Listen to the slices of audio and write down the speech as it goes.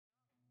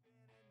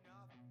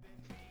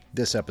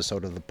This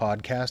episode of the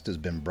podcast has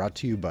been brought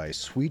to you by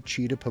Sweet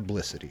Cheetah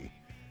Publicity.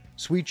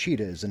 Sweet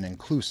Cheetah is an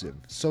inclusive,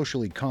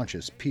 socially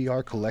conscious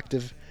PR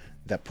collective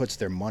that puts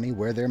their money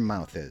where their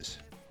mouth is.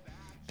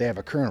 They have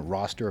a current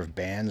roster of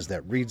bands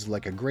that reads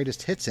like a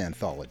greatest hits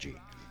anthology.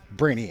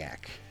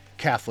 Brainiac,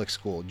 Catholic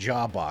School,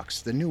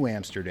 Jawbox, The New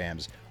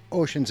Amsterdams,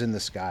 Oceans in the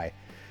Sky.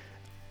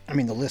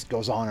 The list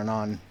goes on and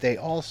on. They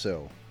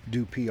also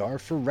do PR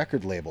for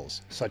record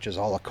labels such as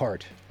A La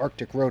Carte,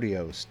 Arctic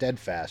Rodeo,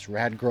 Steadfast,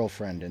 Rad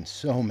Girlfriend, and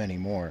so many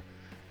more.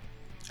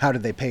 How do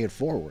they pay it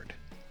forward?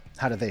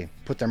 How do they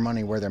put their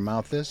money where their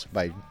mouth is?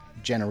 By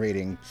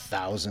generating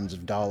thousands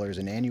of dollars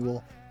in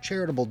annual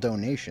charitable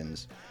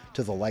donations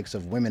to the likes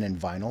of Women in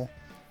Vinyl,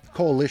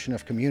 Coalition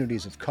of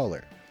Communities of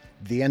Color,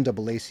 the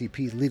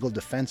NAACP Legal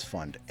Defense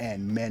Fund,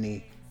 and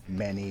many,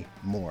 many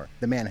more.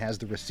 The man has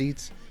the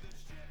receipts.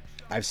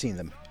 I've seen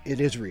them. It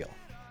is real.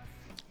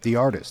 The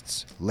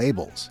artists,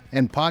 labels,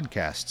 and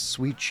podcasts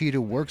Sweet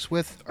Cheetah works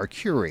with are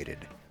curated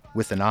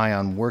with an eye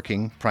on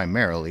working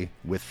primarily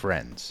with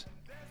friends.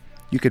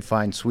 You could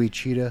find Sweet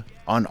Cheetah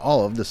on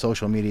all of the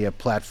social media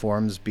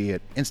platforms, be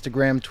it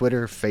Instagram,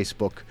 Twitter,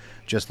 Facebook.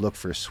 Just look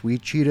for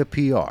Sweet Cheetah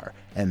PR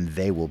and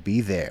they will be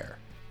there.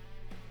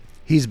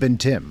 He's been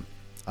Tim,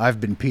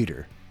 I've been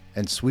Peter,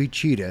 and Sweet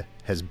Cheetah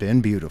has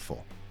been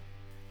beautiful.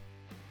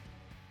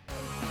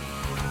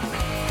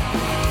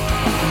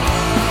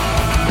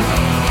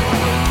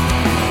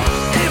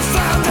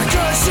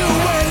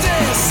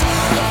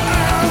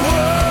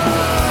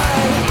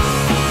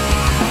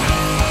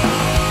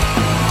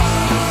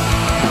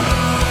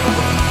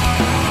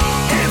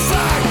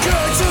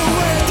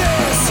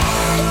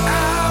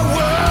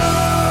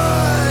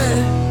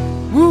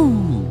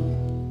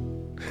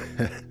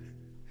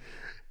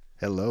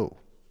 Hello,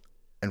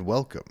 and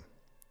welcome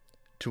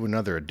to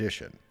another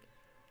edition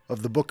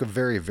of the Book of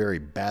Very, Very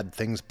Bad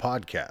Things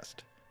podcast.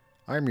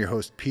 I'm your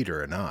host,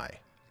 Peter, and I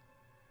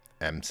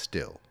am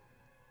still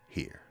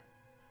here.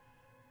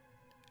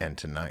 And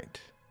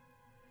tonight,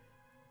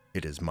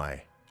 it is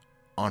my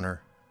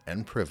honor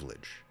and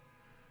privilege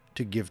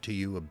to give to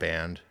you a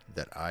band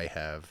that I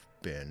have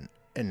been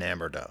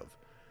enamored of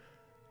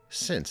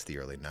since the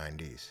early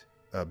 90s.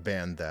 A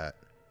band that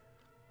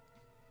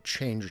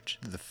changed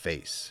the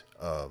face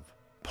of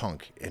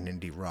punk and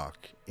indie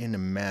rock in a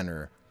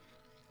manner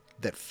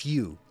that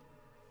few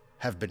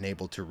have been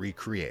able to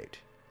recreate.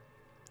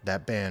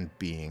 That band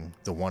being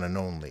the one and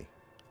only,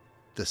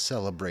 the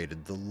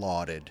celebrated, the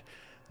lauded,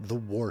 the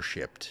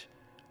worshipped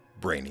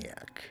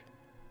Brainiac.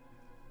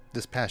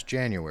 This past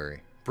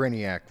January,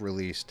 Brainiac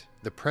released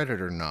The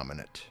Predator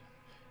Nominate,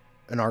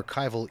 an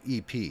archival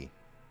EP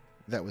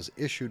that was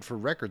issued for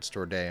Record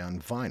Store Day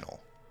on vinyl,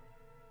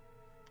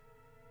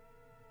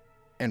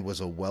 and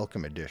was a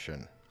welcome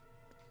addition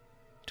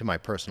to my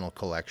personal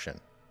collection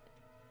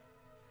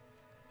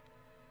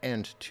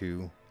and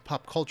to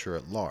pop culture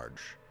at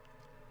large.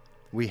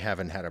 We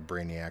haven't had a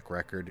Brainiac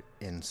record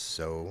in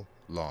so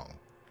long.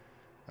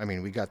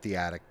 We got the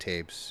Attic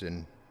tapes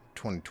in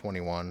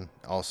 2021,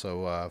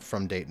 also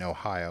from Dayton,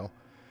 Ohio.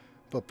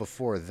 But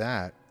before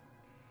that,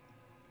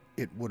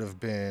 it would have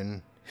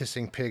been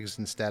Hissing Pigs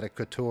and Static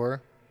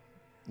Couture,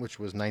 which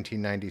was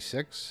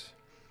 1996.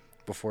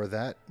 Before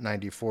that,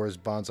 94's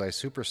Bonsai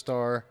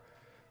Superstar,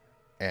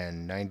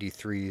 and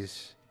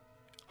 93's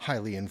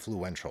highly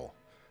influential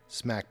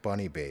Smack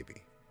Bunny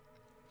Baby.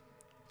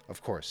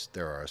 Of course,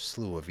 there are a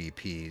slew of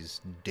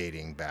EPs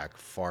dating back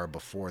far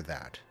before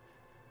that.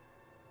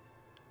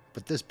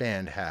 But this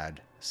band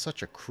had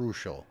such a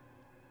crucial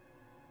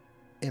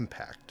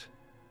impact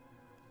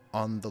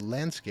on the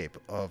landscape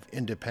of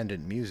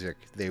independent music.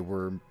 They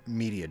were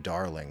media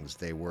darlings.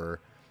 They were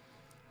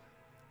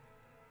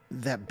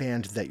that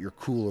band that your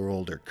cooler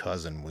older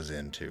cousin was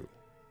into,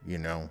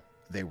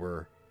 They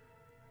were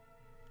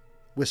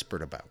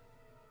whispered about.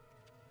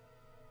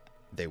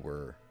 They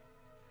were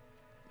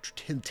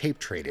tape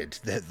traded.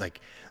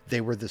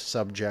 They were the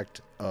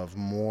subject of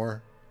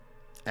more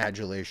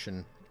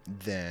adulation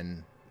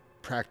than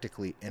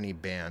practically any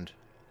band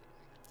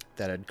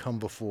that had come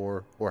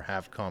before or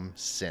have come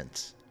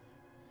since.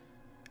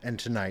 And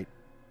tonight,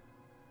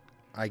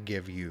 I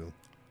give you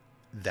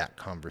that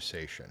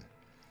conversation.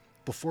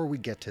 Before we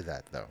get to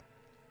that, though,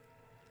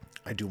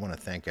 I do want to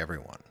thank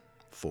everyone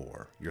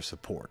for your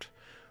support,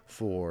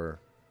 for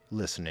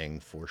listening,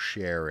 for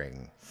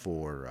sharing,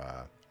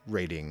 for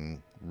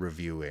rating,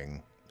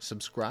 reviewing,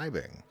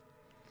 subscribing.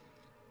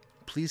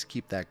 Please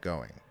keep that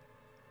going.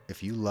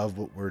 If you love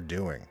what we're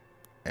doing,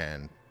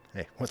 and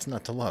hey, what's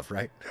not to love,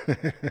 right?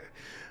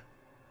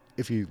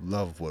 If you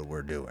love what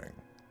we're doing,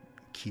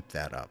 keep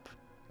that up.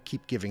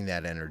 Keep giving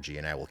that energy,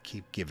 and I will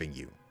keep giving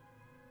you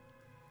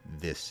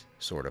this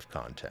sort of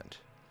content.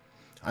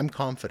 I'm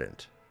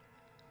confident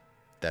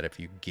that if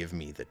you give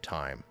me the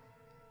time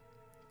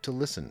to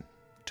listen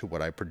to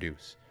what I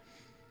produce,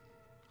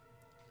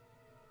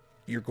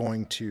 you're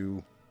going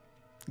to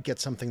get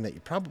something that you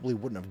probably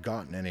wouldn't have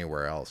gotten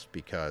anywhere else,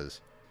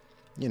 because,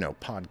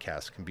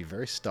 podcasts can be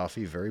very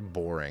stuffy, very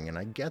boring, and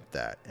I get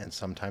that. And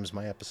sometimes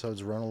my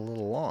episodes run a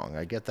little long.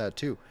 I get that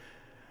too.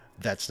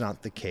 That's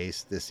not the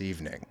case this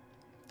evening.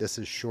 This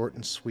is short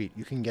and sweet.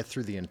 You can get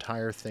through the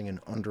entire thing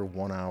in under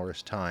 1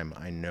 hour's time.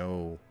 I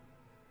know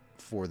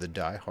for the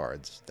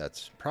diehards,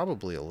 that's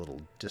probably a little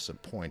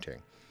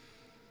disappointing.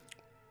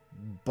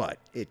 But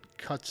it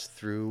cuts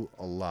through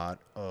a lot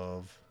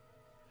of,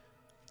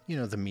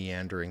 the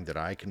meandering that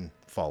I can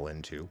fall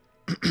into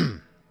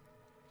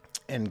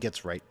and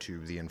gets right to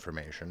the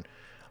information.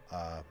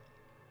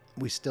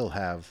 We still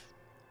have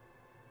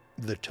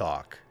the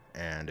talk.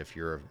 And if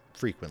you're a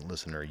frequent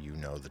listener, you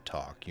know the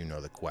talk, you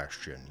know the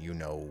question, you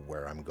know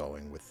where I'm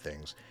going with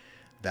things.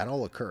 That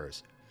all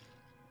occurs.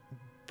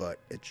 But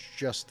it's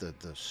just the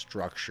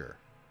structure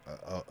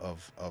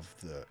of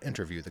the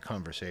interview, the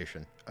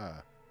conversation,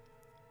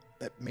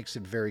 that makes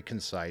it very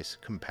concise,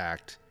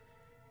 compact,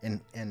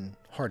 and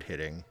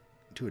hard-hitting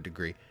to a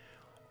degree.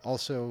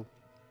 Also,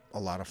 a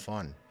lot of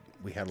fun.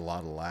 We had a lot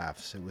of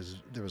laughs.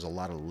 There was a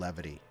lot of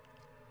levity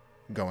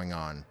going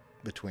on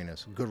between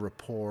us. Good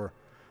rapport.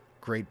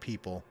 Great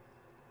people.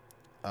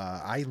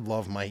 I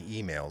love my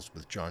emails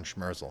with John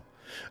Schmerzel.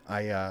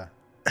 I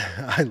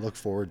look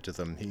forward to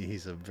them.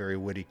 He's a very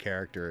witty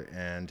character,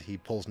 and he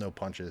pulls no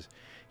punches.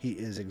 He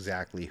is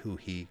exactly who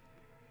he,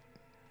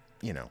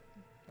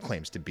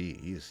 claims to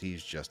be.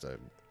 He's just a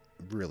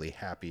really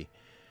happy,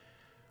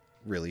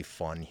 really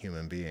fun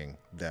human being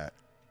that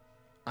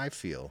I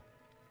feel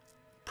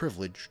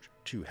privileged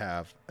to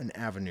have an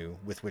avenue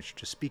with which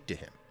to speak to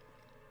him.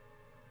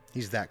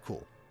 He's that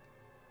cool.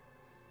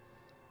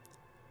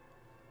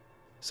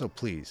 So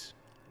please,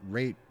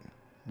 rate,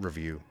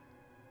 review,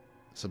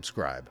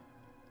 subscribe,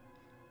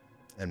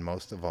 and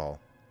most of all,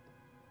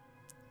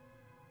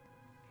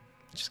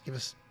 just give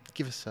us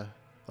a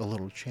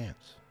little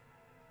chance.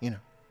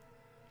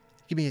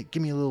 Give me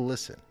a little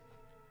listen.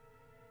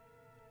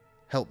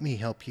 Help me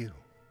help you.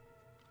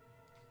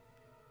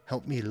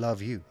 Help me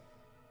love you.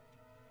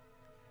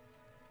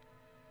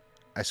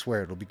 I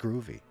swear it'll be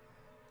groovy.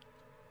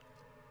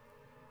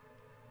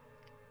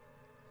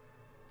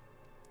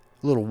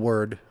 A little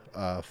word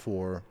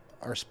for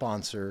our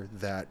sponsor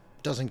that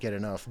doesn't get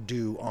enough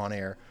due on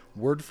air,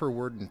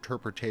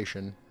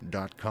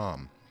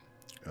 wordforwordinterpretation.com.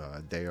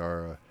 They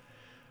are a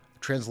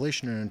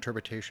translation and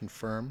interpretation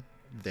firm.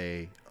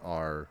 They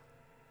are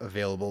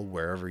available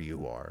wherever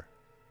you are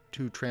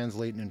to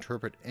translate and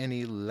interpret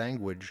any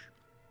language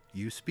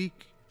you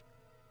speak.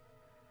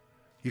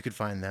 You can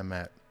find them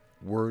at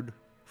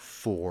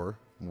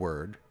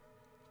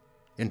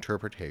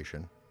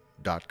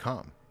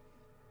wordforwordinterpretation.com.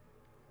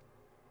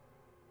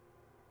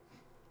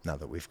 Now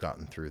that we've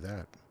gotten through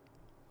that,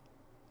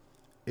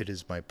 it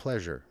is my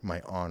pleasure, my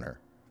honor,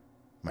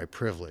 my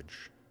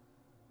privilege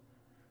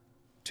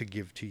to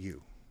give to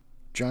you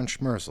John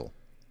Schmerzel,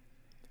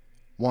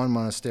 Juan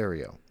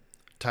Monasterio,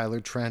 Tyler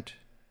Trent,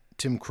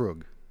 Tim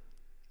Krug,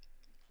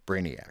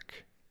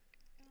 Brainiac,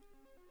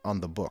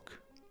 on the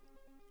book,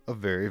 A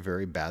Very,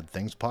 Very Bad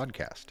Things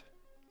podcast.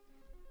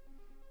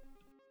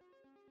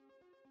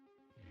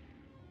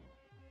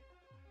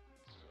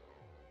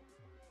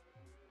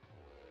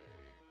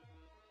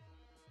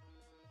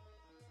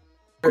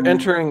 You're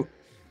entering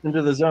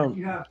into the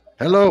zone.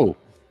 Hello.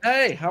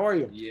 Hey, how are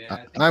you?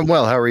 Yeah, I'm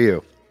well. How are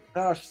you?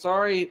 Gosh,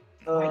 sorry.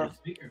 Did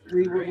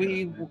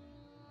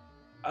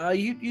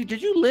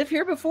you live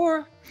here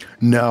before?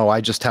 No,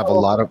 I just have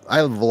I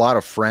have a lot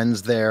of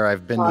friends there.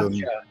 I've been to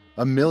Gotcha.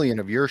 a million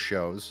of your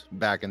shows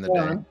back in the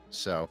Yeah. day.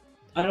 So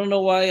I don't know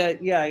why. I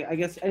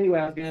guess anyway,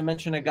 I was going to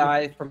mention a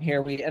guy from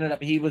here.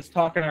 He was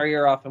talking our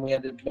ear off, and we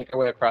had to make our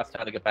way across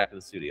town to get back to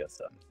the studio.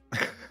 So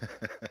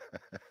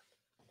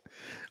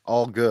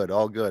all good,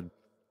 all good.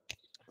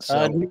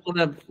 So do you want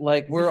to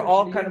we're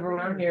all kind of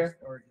around here.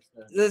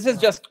 This is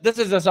just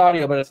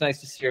audio, but it's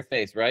nice to see your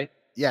face, right?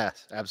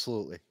 yes,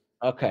 absolutely.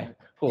 Okay,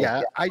 cool.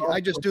 Yeah,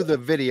 I just do the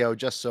video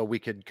just so we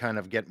could kind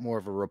of get more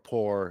of a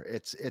rapport.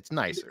 It's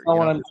nicer. I don't know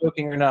when I'm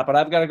joking or not, but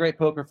I've got a great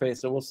poker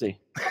face, so we'll see.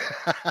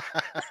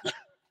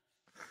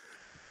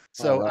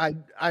 So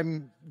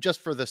I'm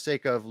just for the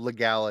sake of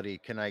legality,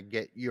 can I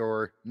get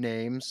your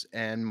names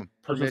and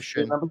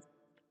permission?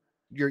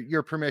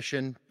 Your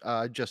permission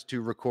just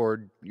to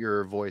record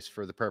your voice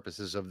for the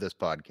purposes of this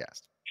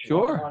podcast.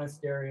 Sure.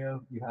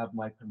 Monasterio, you have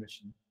my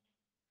permission.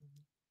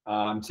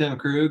 I'm Tim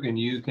Krug, and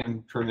you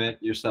can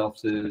permit yourself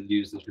to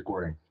use this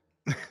recording.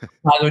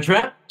 Tyler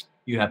Trent,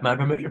 you have my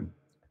permission.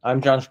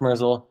 I'm John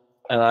Schmerzel,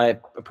 and I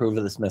approve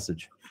of this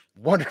message.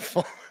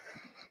 Wonderful.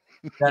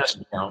 That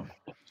doesn't count.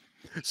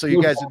 So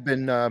you guys have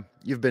been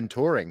you've been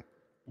touring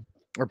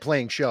or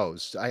playing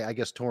shows. I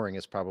guess touring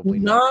is probably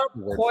not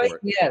the word quite for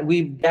it. yet.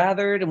 We've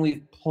gathered and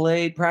we've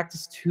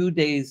practiced 2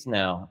 days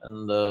now,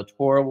 and the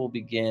tour will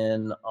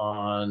begin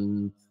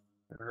on.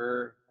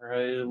 We're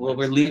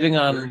leaving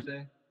on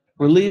Thursday?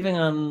 We're leaving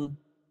on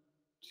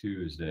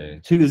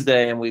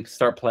Tuesday, and we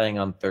start playing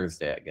on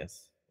Thursday, I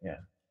guess. Yeah.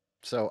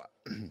 So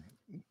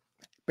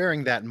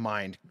bearing that in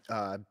mind,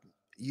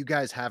 you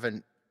guys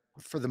haven't,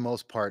 for the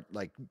most part,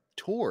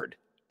 toured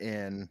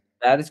in.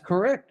 That is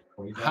correct.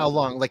 How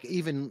long? Like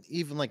even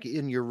like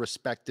in your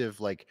respective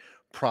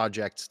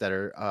projects that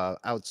are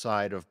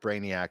outside of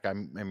Brainiac.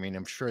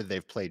 I'm sure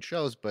they've played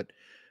shows, but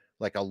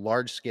like a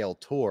large scale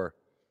tour.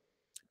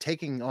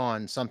 taking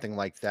on something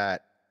like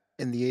that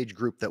in the age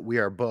group that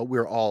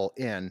we're all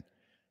in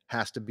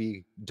has to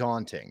be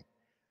daunting.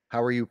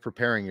 How are you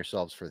preparing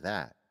yourselves for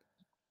that?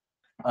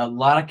 A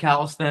lot of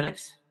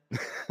calisthenics,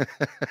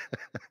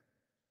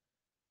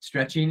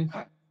 stretching.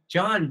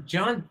 John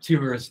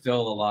tours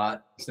still a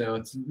lot, so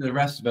it's the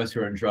rest of us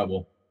who are in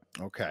trouble.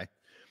 Okay.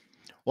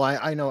 Well,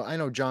 I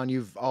know, John,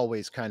 you've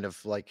always kind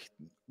of like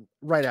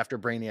right after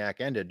Brainiac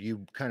ended,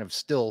 you kind of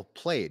still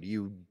played.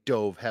 You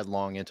dove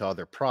headlong into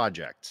other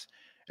projects.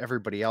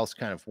 Everybody else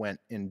kind of went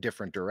in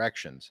different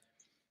directions.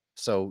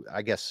 So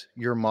I guess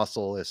your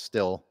muscle is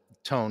still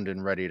toned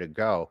and ready to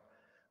go.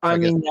 So I I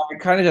guess mean, yeah, it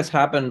kind of just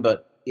happened,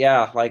 but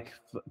yeah, like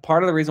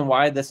part of the reason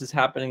why this is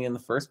happening in the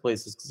first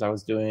place is because I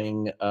was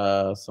doing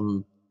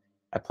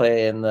I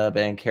play in the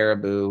band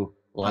Caribou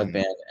live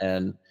band,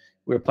 and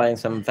we were playing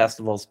some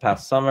festivals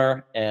past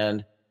summer,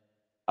 and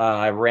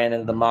I ran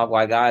into the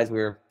Mogwai guys. We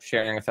were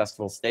sharing a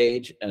festival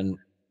stage, and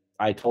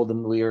I told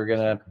them we were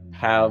gonna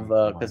have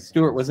because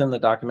Stuart was in the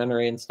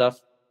documentary and stuff.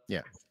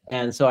 Yeah.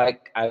 And so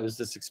I was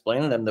just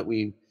explaining to them that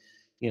we,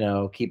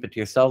 keep it to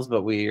yourselves,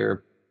 but we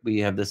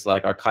have this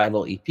like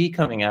archival EP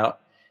coming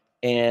out,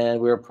 and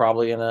we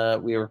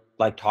were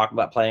like talking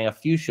about playing a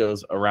few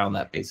shows around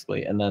that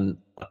basically. And then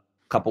a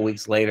couple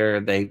weeks later,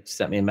 they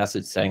sent me a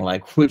message saying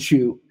like, would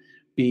you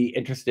be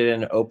interested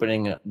in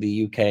opening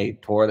the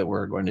UK tour that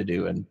we're going to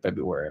do in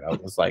February? And I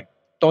was like,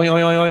 doing,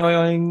 doing, doing,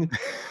 doing.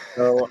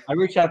 So I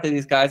reached out to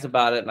these guys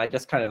about it, and I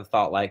just kind of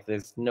thought like,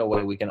 there's no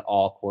way we can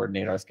all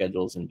coordinate our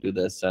schedules and do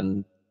this.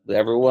 And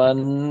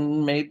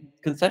everyone made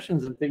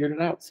concessions and figured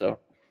it out. So,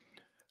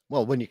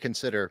 well, when you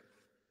consider,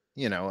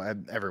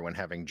 everyone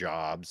having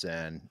jobs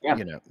and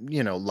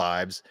Yeah.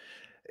 lives,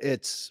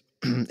 it's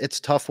it's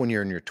tough when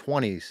you're in your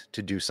 20s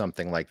to do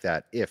something like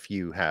that if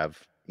you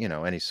have,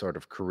 any sort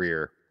of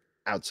career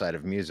outside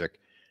of music.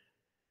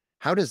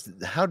 How does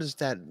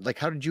that, like,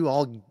 how did you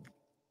all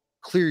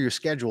clear your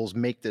schedules,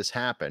 make this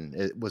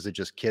happen? Was it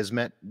just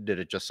kismet? Did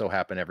it just so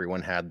happen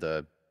everyone had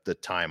the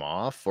time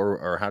off,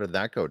 or how did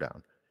that go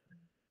down?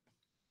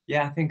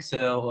 Yeah, I think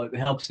so. It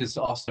helps us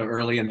also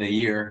early in the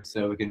year,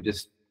 so we can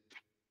just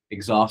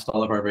exhaust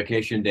all of our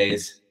vacation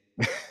days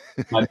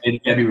by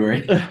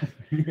mid-February.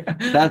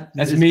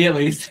 That's me at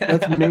least.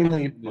 that's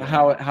mainly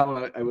how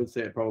I would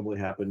say it probably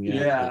happened.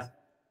 Yeah.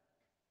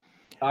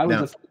 I was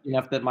Now- just lucky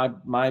enough that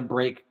my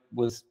break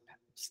was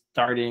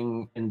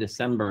starting in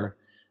December,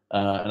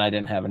 and I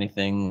didn't have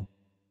anything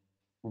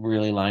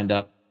really lined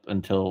up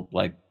until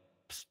like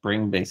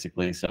spring,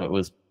 basically. So it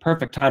was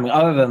perfect timing.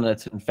 Other than that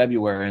it's in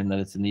February and that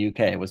it's in the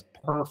UK, it was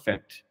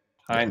perfect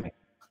timing.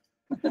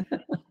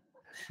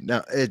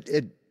 Now,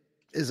 it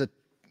is a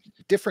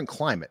different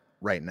climate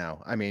right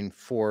now. I mean,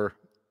 for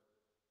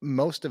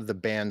most of the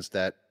bands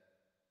that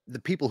the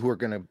people who are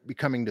going to be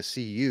coming to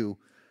see you,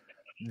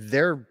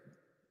 they're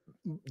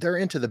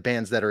into the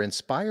bands that are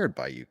inspired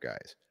by you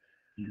guys.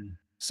 Mm.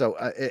 So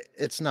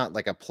it's not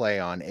like a play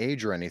on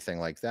age or anything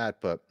like that,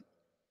 but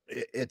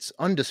it's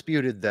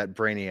undisputed that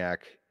Brainiac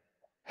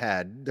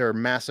there are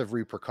massive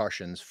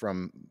repercussions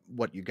from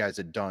what you guys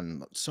had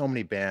done. So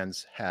many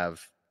bands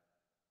have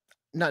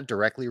not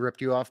directly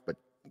ripped you off, but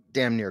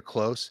damn near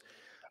close.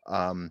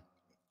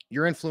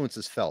 Your influence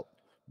is felt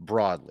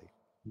broadly.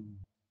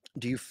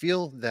 Do you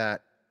feel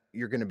that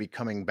you're going to be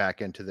coming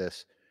back into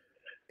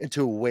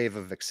a wave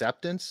of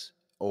acceptance,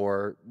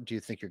 or do you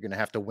think you're going to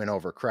have to win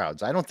over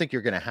crowds? I don't think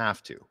you're going to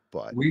have to,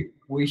 but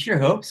We sure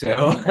hope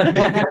so.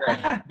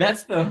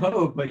 That's the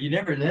hope, but you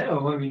never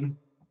know. I mean,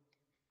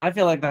 I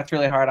feel like that's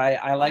really hard.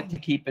 I like to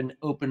keep an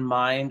open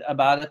mind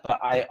about it, but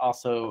I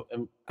also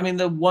I mean,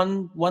 the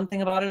one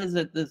thing about it is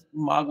that the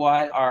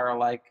Mogwai are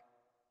like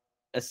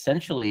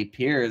essentially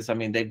peers. I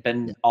mean, they've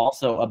been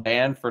also a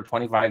band for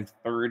 25,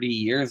 30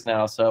 years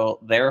now. So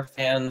their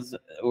fans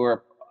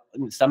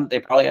they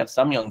probably have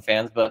some young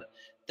fans, but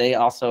they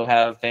also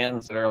have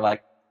fans that are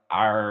like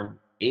our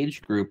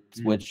age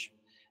groups, which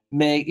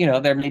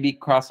there may be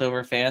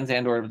crossover fans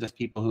and or just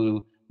people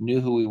who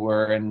knew who we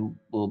were and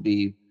will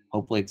be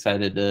hopefully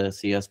excited to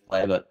see us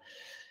play. But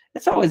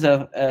it's always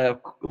a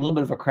little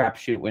bit of a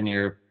crapshoot when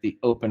you're the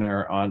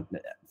opener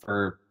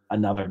for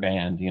another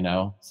band,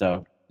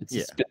 So it's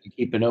just good to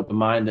keep an open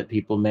mind that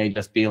people may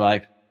just be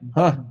like,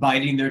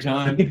 biding their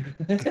time.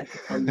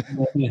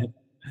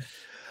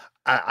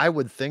 I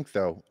would think,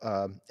 though,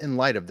 in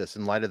light of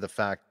the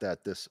fact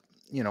that this,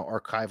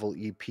 archival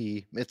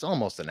EP, it's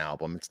almost an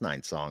album. It's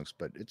 9 songs,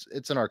 but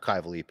it's an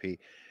archival EP.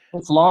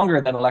 It's longer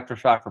than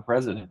Electroshock for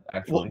President,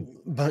 actually.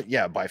 Well, but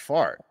yeah, by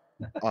far.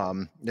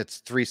 It's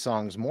 3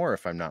 songs more,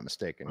 if I'm not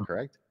mistaken,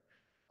 correct?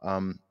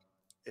 In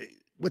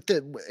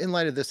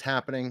light of this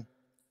happening,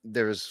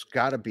 there's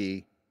got to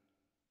be,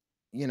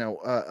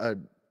 a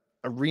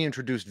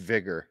reintroduced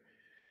vigor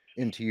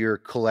into your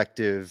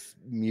collective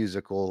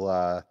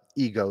musical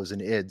egos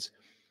and ids.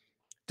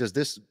 Does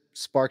this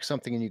spark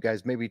something in you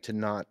guys, maybe to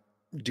not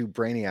do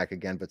Brainiac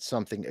again, but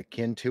something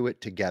akin to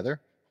it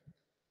together?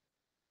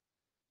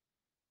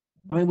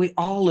 I mean, we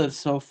all live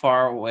so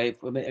far away.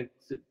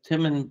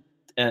 Tim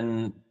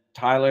and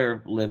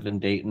Tyler live in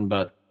Dayton,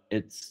 but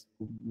it's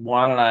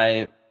Juan and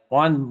I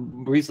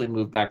Juan recently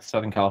moved back to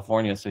Southern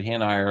California, so he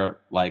and I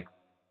are like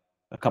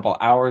a couple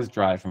hours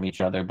drive from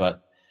each other,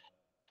 but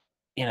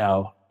you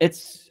know, it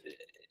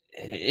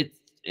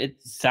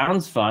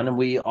sounds fun, and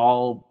we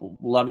all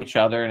love each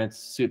other, and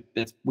it's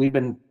we've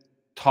been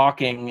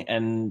talking,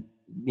 and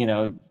you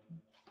know,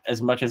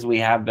 as much as we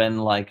have been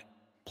like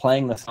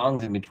playing the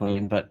songs in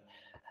between, but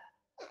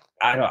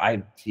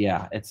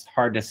yeah, it's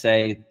hard to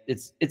say.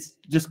 It's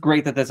just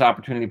great that this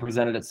opportunity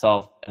presented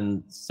itself,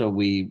 and so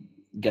we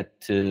get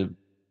to,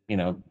 you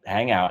know,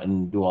 hang out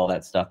and do all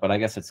that stuff. But I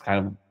guess it's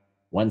kind of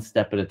one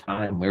step at a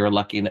time. We were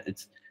lucky.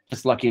 It's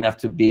just lucky enough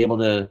to be able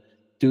to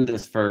do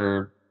this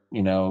for,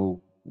 you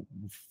know,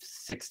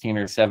 16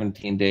 or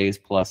 17 days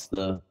plus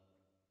the,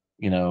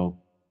 you know,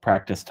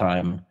 practice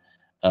time.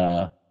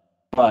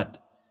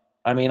 But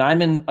I mean,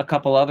 I'm in a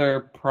couple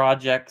other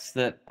projects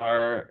that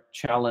are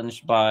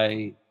challenged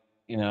by,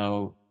 you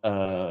know,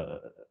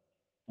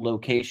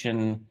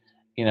 location,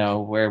 you know,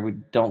 where we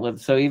don't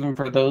live. So even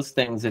for those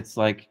things, it's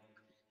like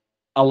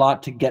a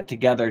lot to get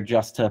together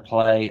just to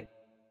play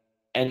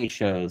any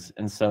shows.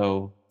 And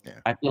so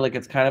I feel like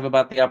it's kind of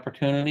about the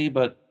opportunity,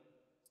 but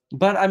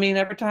I mean,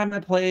 every time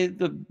I play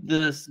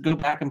go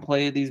back and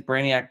play these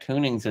Brainiac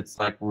tunings, it's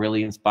like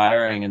really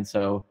inspiring. And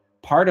so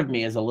part of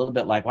me is a little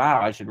bit like,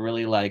 wow, I should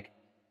really like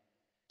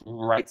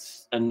write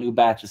a new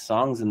batch of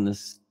songs in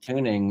this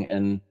tuning,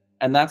 and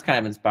that's kind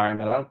of inspiring.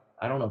 But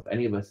I don't know if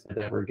any of us have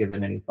ever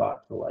given any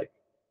thought to like,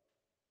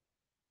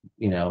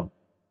 you know,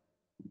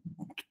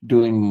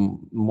 doing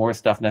more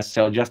stuff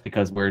necessarily just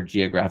because we're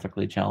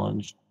geographically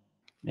challenged.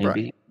 Maybe.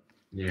 Right.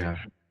 Yeah.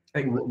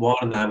 I think Juan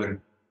and I would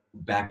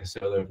back a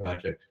solo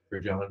project for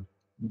John.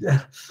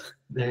 Yeah,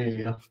 there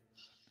you go.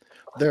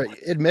 There,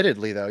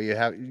 admittedly, though,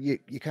 you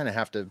kind of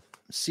have to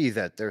see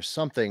that there's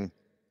something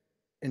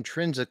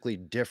intrinsically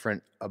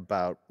different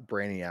about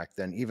Brainiac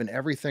than even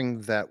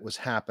everything that was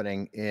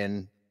happening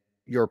in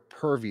your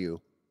purview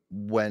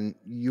when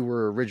you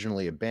were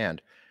originally a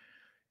band.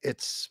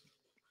 There's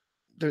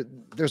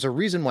a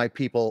reason why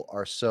people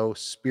are so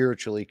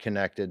spiritually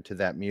connected to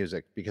that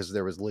music, because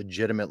there was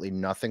legitimately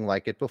nothing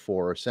like it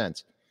before or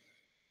since.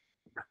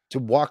 To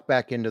walk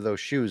back into those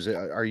shoes,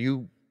 are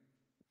you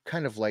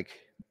kind of like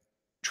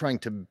trying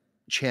to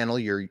channel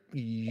your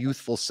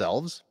youthful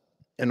selves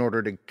in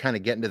order to kind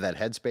of get into that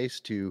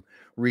headspace to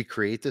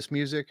recreate this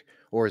music?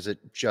 Or is it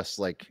just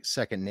like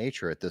second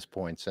nature at this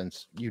point,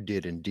 since you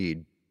did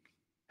indeed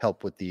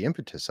help with the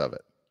impetus of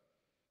it?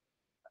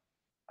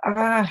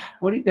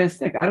 What do you guys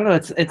think? I don't know.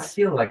 I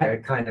feel like I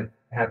kind of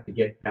have to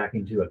get back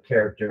into a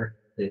character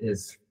that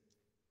is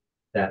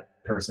that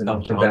person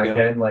from back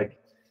then. Like,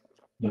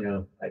 you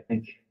know, I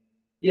think,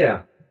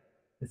 yeah,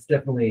 it's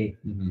definitely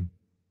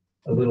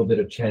a little bit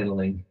of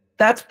channeling.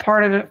 That's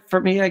part of it for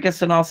me, I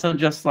guess. And also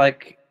just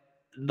like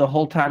the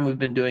whole time we've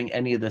been doing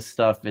any of this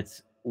stuff,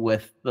 it's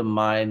with the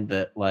mind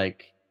that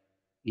like,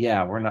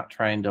 yeah, we're not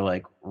trying to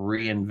like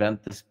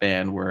reinvent this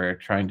band. We're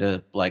trying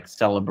to like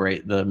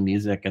celebrate the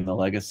music and the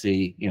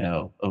legacy, you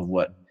know, of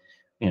what,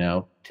 you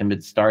know, Tim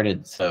had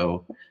started.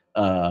 So,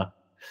 but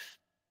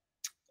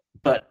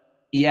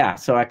yeah,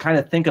 so I kind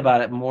of think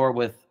about it more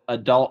with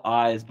adult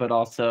eyes, but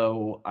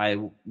also I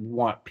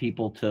want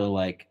people to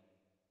like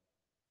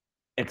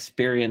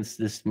experience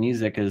this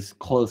music as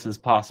close as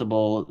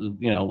possible.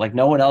 You know, like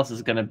no one else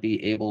is going to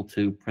be able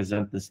to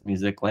present this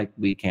music like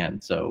we can.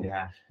 So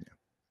yeah,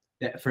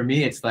 for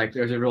me, it's like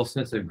there's a real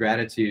sense of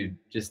gratitude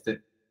just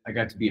that I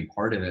got to be a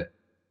part of it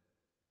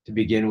to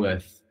begin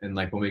with. And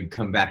like when we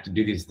come back to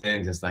do these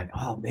things, it's like,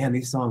 oh man,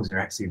 these songs are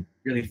actually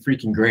really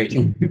freaking great.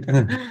 Like you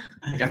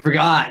kind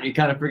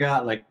of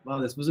forgot, like, wow,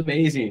 this was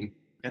amazing.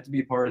 Got to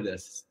be a part of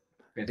this.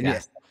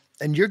 Fantastic.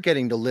 And you're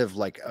getting to live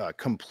like a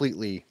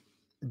completely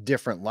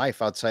different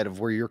life outside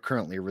of where you're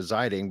currently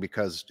residing,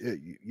 because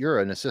you're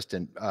an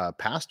assistant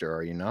pastor,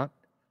 are you not?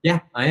 Yeah,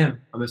 I am.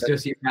 I'm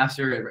associate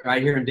pastor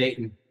right here in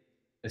Dayton,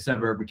 a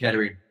suburb of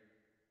Kettering.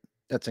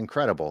 That's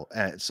incredible.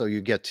 And so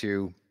you get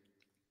to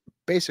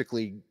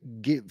basically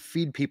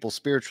feed people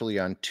spiritually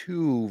on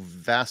two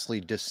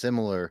vastly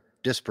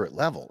disparate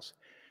levels,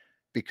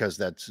 because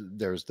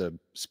there's the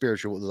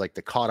spiritual, like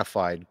the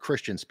codified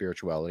Christian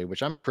spirituality,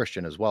 which I'm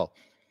Christian as well.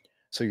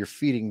 So you're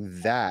feeding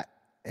that,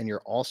 and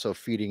you're also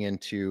feeding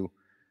into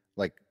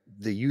like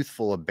the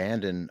youthful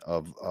abandon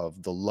of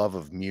the love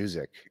of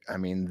music. I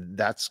mean,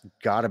 that's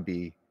got to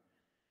be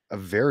a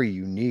very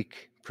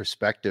unique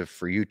perspective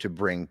for you to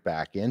bring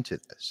back into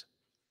this.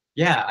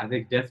 Yeah, I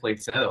think definitely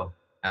so.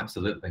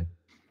 Absolutely.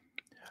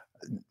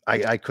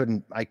 I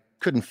couldn't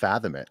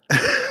fathom it.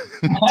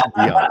 To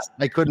be honest,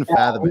 I couldn't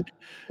fathom it.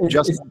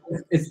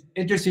 It's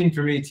interesting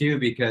for me too,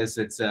 because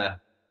it's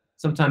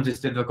sometimes it's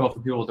difficult for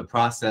people to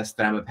process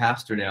that I'm a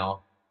pastor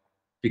now,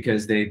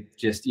 because they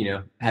just, you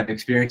know, have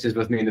experiences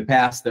with me in the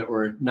past that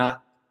were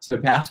not so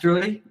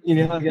pastorally, you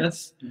know, I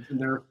guess, in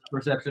their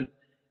perception.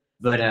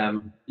 But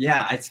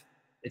yeah,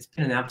 it's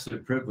been an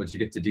absolute privilege to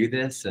get to do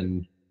this,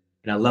 and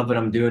I love what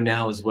I'm doing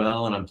now as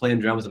well. And I'm playing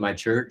drums at my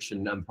church,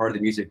 and I'm part of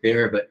the music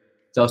there. But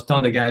so I was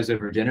telling the guys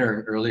over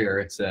dinner earlier,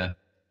 it's a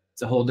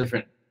whole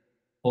different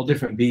whole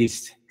different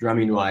beast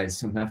drumming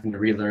wise. I'm having to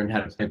relearn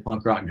how to play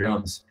punk rock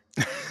drums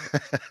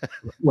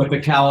with the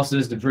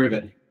calluses to prove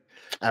it.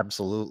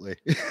 Absolutely.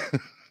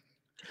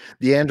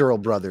 The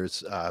Anderl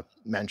brothers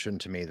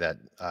mentioned to me that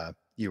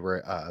you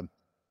were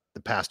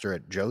the pastor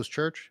at Joe's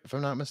church, if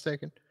I'm not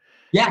mistaken.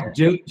 Yeah,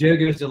 Joe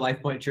goes to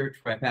Life Point Church,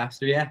 my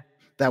pastor. Yeah,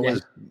 That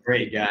was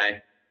great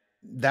guy.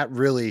 That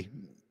really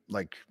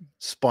like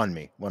spun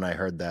me when I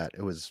heard that.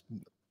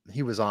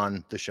 He was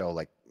on the show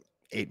like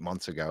 8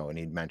 months ago, and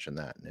he'd mentioned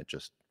that, and it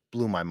just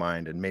blew my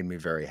mind and made me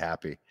very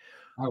happy.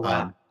 Oh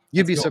wow!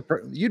 You'd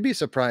be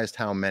surprised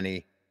how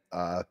many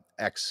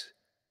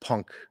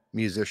ex-punk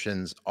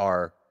musicians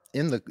are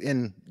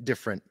in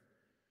different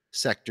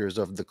sectors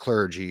of the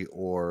clergy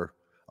or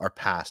are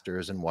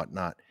pastors and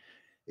whatnot.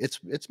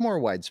 It's more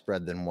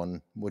widespread than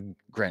one would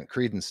grant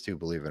credence to,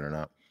 believe it or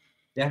not.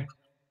 Yeah.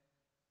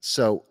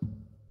 So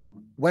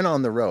when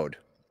on the road,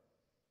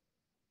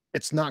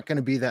 it's not going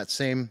to be that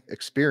same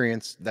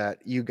experience that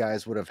you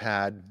guys would have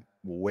had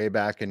way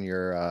back in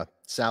your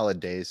salad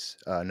days,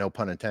 no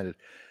pun intended,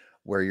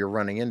 where you're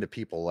running into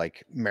people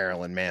like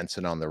Marilyn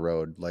Manson on the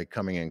road, like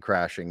coming and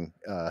crashing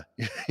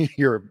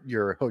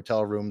your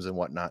hotel rooms and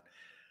whatnot.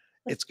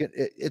 It's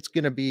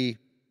going to be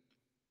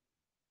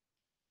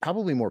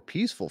probably more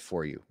peaceful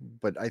for you,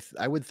 but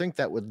I would think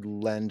that would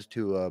lend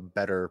to a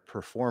better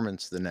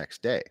performance the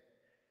next day.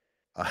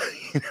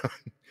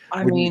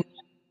 I mean,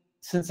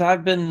 since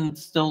I've been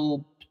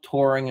still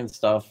touring and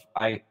stuff,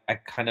 I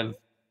kind of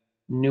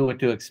knew what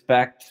to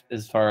expect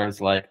as far as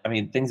like, I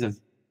mean, things have,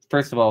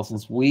 first of all,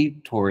 since we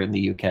toured in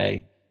the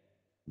UK,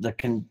 the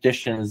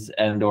conditions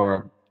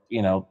have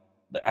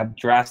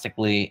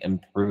drastically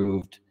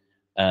improved,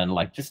 and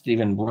like just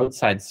even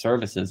roadside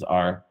services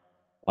are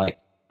like,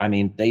 I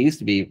mean, they used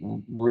to be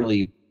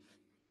really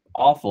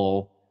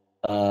awful,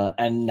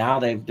 and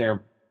now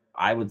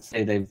I would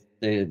say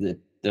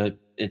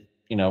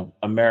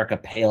America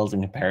pales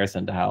in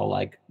comparison to how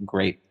like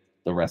great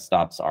the rest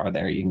stops are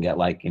there. You can get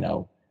like,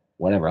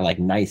 whatever, like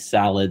nice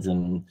salads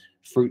and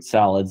fruit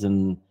salads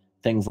and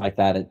things like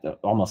that at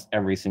almost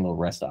every single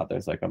rest stop.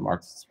 There's like a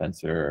Marks and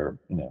Spencer,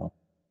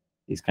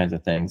 these kinds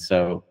of things.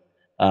 So,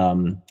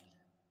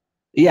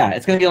 yeah,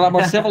 it's going to be a lot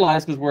more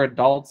civilized because we're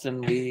adults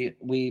and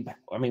we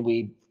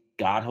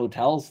got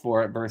hotels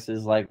for it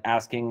versus like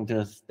asking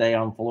to stay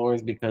on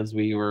floors because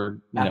we were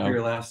after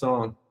your last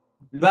song.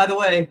 By the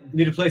way,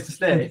 need a place to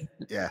stay.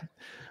 Yeah.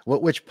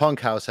 Which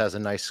punk house has a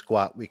nice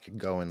squat we could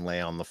go and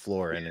lay on the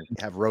floor and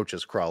have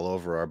roaches crawl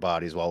over our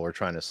bodies while we're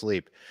trying to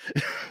sleep?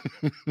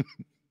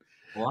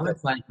 Well, I'm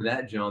excited for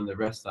that, John, the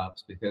rest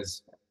stops,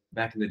 because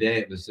back in the day,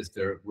 it was just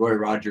a Roy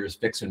Rogers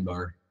fixin'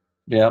 bar.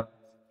 Yep,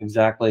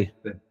 exactly.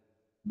 The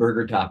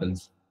burger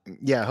toppings.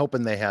 Yeah,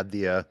 hoping they had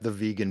the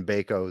vegan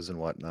bacos and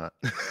whatnot.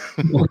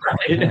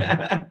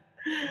 Right.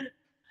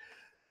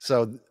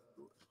 So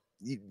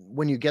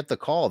when you get the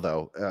call,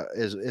 though,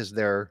 is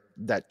there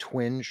that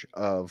twinge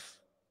of,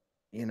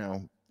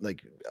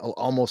 like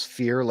almost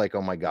fear, like,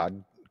 oh my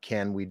God,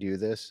 can we do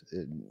this?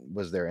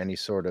 Was there any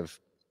sort of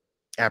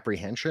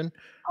apprehension?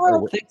 I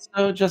don't think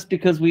so, just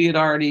because we've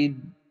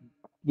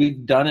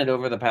done it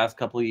over the past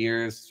couple of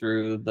years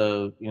through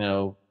the,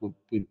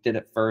 we did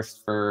it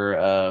first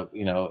for,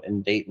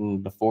 in Dayton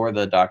before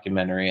the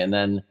documentary. And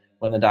then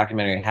when the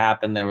documentary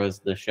happened, there was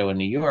the show in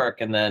New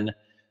York. And then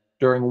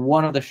during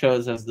one of the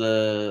shows as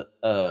the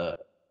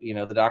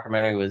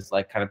documentary was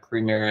like kind of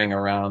premiering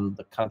around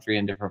the country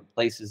in different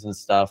places and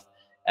stuff.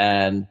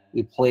 And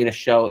we played a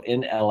show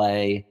in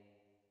LA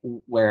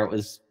where it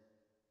was,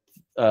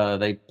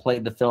 they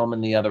played the film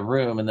in the other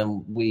room, and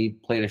then we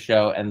played a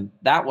show, and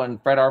that one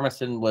Fred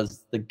Armisen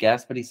was the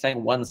guest, but he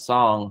sang one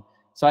song.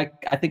 So I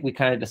think we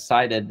kind of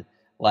decided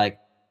like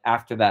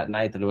after that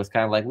night that it was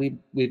kind of like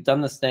we've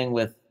done this thing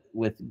with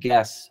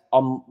guests,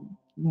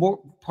 more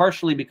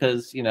partially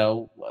because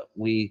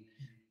we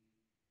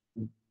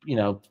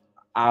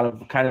out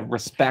of kind of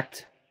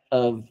respect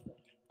of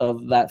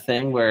that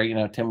thing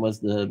where Tim was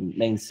the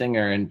main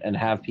singer, and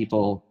have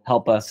people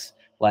help us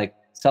like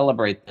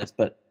celebrate this.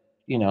 But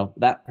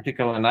that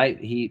particular night,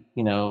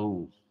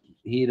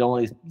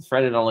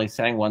 Fred had only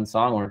sang one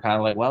song. We're kind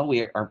of like, well,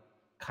 we are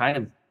kind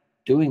of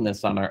doing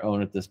this on our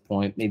own at this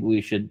point. Maybe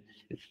we should,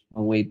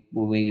 when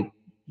we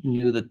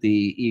knew that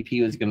the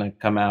EP was going to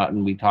come out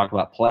and we talked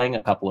about playing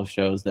a couple of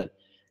shows,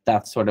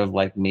 that's sort of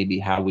like maybe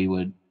how we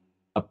would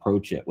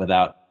approach it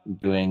without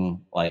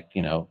doing like,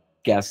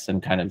 guests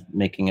and kind of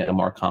making it a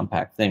more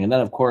compact thing. And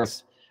then of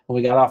course, when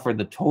we got offered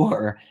the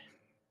tour,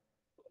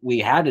 we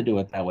had to do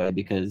it that way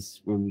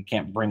because we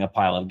can't bring a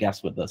pile of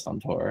guests with us on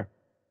tour.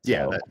 So.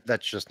 Yeah,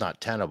 that's just not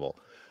tenable.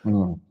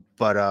 Mm.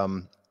 But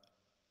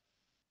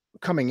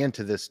coming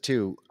into this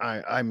too,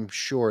 I'm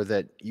sure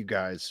that you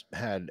guys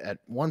had at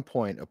one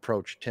point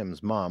approached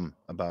Tim's mom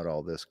about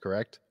all this,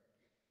 correct?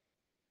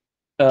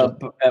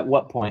 At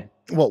what point?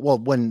 Well,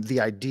 when the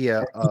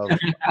idea of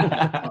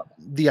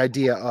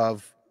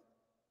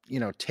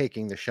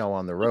taking the show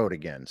on the road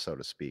again, so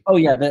to speak. Oh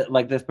yeah,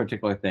 like this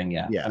particular thing.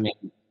 Yeah. Yeah.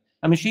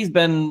 I mean, she's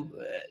been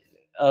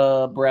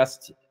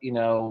abreast,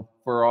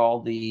 for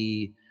all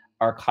the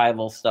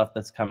archival stuff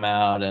that's come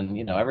out,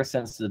 and ever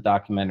since the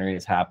documentary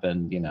has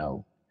happened,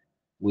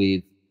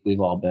 we've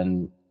all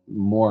been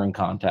more in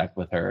contact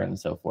with her and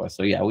so forth.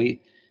 So yeah,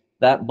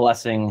 that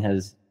blessing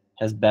has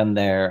been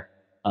there.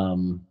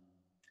 And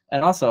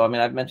also, I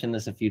mean, I've mentioned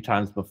this a few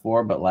times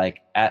before, but like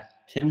at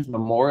Tim's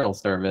memorial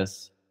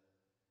service,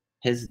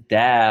 his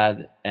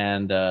dad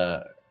and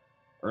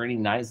Ernie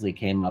Knisley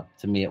came up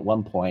to me at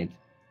one point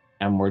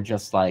and were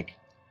just like,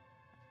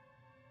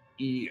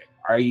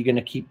 are you going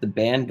to keep the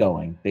band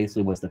going?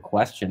 Basically was the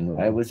question.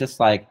 It was just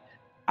like,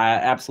 I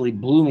absolutely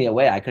blew me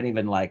away. I couldn't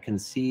even like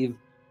conceive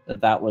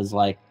that was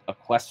like a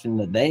question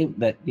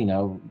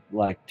that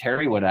like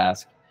Terry would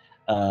ask.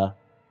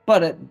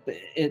 But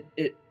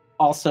it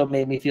also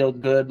made me feel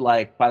good.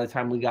 Like by the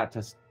time we got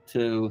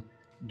to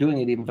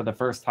doing it, even for the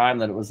first time,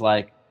 that it was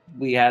like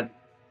we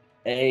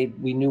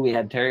knew we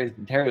had Terry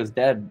was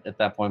dead at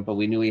that point, but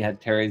we knew we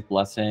had Terry's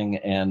blessing.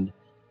 And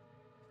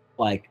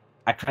like,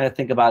 I kind of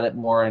think about it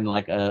more in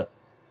like a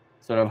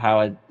sort of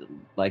how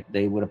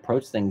they would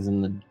approach things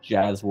in the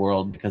jazz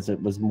world, because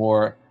it was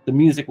more, the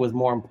music was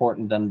more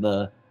important than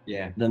the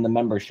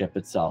membership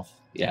itself.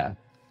 Yeah.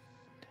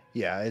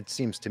 Yeah, it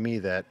seems to me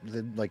that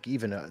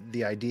even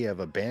the idea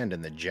of a band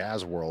in the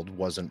jazz world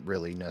wasn't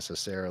really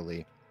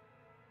necessarily,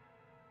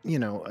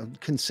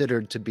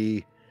 considered to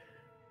be,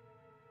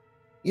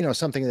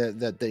 something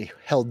that they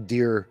held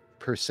dear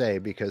per se,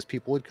 because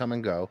people would come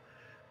and go.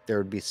 There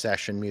would be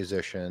session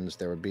musicians.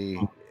 There would be,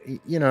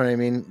 you know what I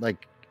mean?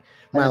 Like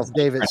Miles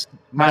Davis.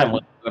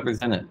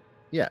 Represented.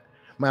 Yeah.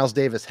 Miles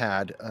Davis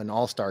had an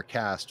all-star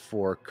cast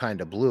for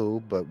Kinda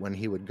Blue, but when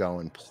he would go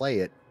and play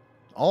it,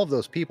 all of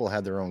those people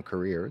had their own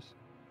careers.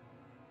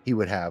 He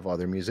would have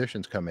other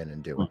musicians come in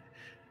and do it.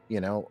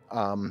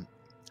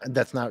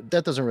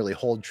 That doesn't really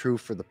hold true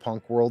for the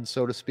punk world,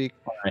 so to speak,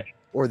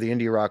 or the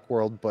indie rock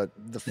world. But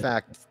the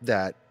fact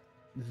that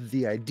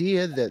the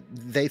idea that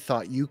they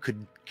thought you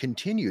could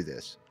continue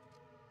this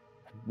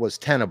was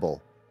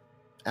tenable,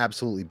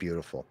 absolutely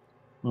beautiful.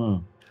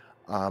 One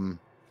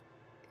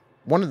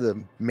of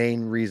the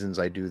main reasons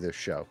I do this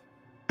show,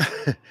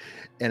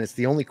 and it's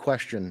the only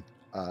question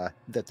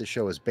that the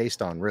show is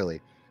based on,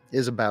 really,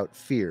 is about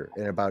fear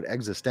and about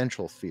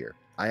existential fear.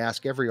 I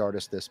ask every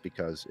artist this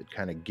because it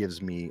kind of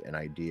gives me an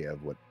idea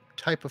of what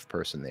type of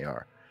person they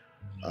are.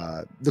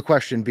 The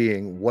question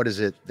being, what is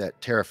it that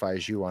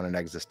terrifies you on an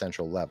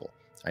existential level?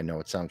 I know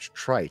it sounds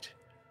trite,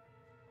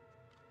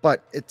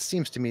 but it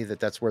seems to me that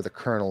that's where the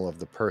kernel of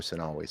the person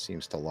always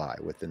seems to lie,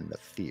 within the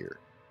fear,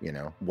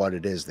 what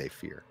it is they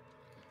fear.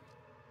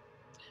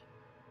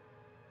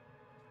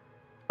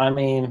 I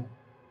mean,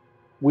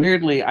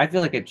 weirdly, I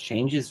feel like it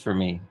changes for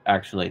me,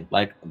 actually.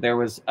 Like, there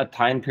was a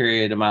time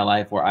period in my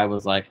life where I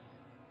was like,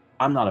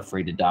 I'm not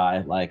afraid to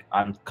die. Like,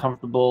 I'm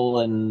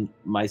comfortable in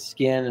my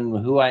skin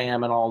and who I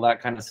am and all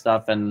that kind of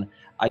stuff. And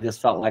I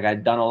just felt like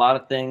I'd done a lot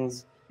of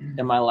things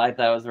in my life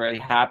that I was very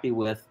happy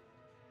with.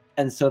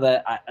 And so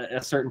that at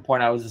a certain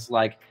point, I was just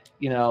like,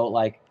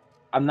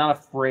 I'm not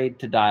afraid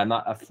to die. I'm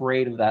not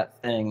afraid of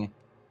that thing.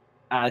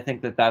 I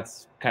think that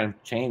that's kind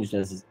of changed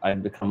as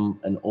I've become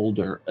an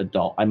older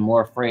adult. I'm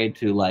more afraid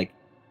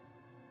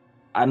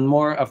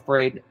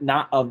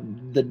not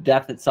of the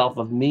death itself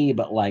of me,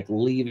 but like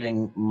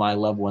leaving my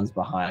loved ones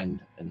behind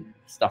and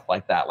stuff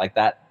like that. Like,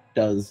 that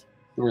does,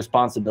 the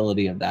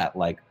responsibility of that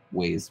like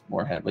weighs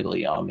more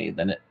heavily on me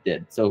than it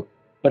did. So,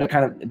 but it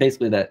kind of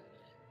basically that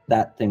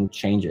thing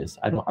changes.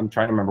 I'm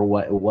trying to remember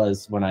what it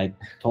was when I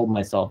told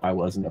myself I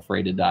wasn't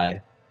afraid to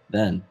die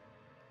then,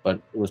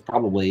 but it was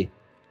probably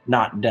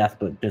not death,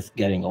 but just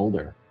getting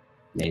older,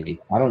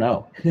 maybe. I don't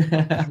know.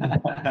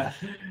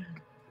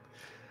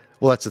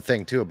 Well, that's the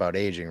thing too about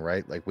aging,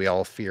 right? Like, we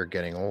all fear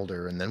getting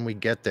older, and then we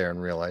get there and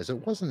realize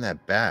it wasn't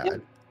that bad. Yeah,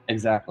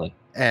 exactly.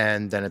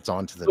 And then it's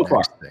on to the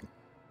next thing.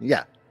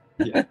 Yeah.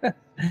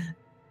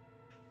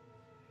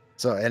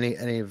 So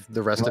any of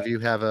the rest of you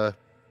have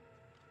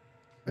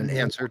an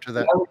answer to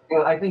that?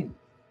 I think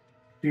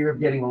fear of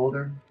getting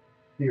older,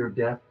 fear of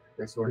death,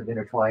 they're sort of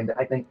intertwined.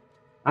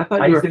 I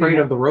thought you were afraid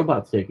of the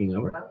robots taking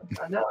over.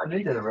 No, I'm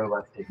into the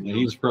robots taking over.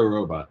 He's pro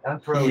robot. I'm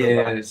pro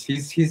Yeah, robot.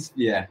 he's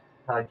yeah.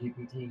 Todd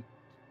GPT.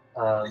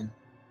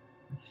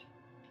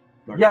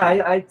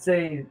 I'd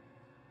say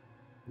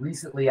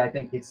recently, I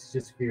think it's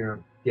just fear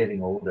of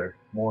getting older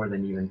more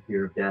than even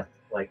fear of death.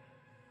 Like,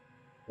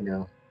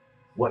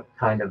 what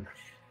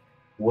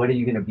are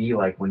you going to be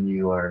like when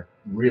you are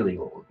really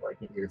old? Like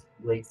in your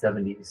late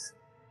 70s,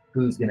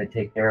 who's going to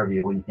take care of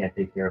you when you can't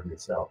take care of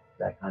yourself?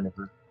 That kind of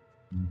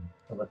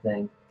a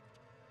thing.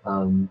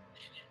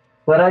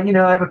 But I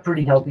have a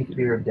pretty healthy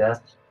fear of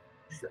death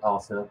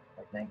also,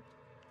 I think.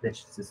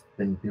 That's just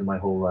been through my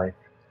whole life.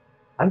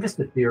 I'm just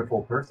a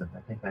fearful person. I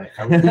think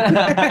I would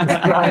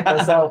describe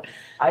myself.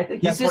 I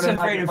think He's just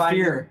afraid of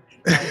fear.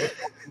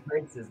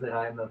 Traits is that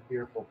I'm a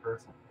fearful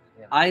person.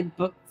 Yeah.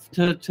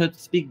 To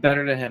speak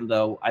better to him,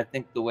 though, I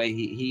think the way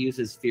he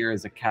uses fear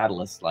as a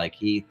catalyst, like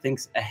he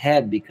thinks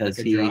ahead because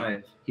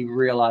like he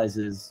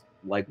realizes,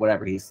 like,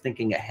 whatever, he's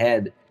thinking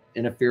ahead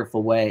in a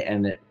fearful way,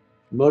 and it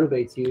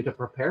motivates you to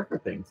prepare for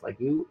things. Like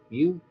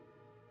you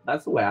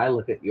that's the way I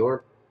look at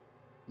your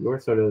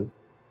sort of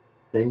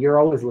thing. You're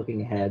always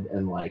looking ahead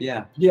and like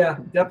Yeah. Yeah,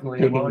 definitely.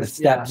 taking the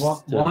steps.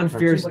 One to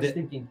fears Too much death.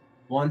 thinking.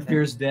 One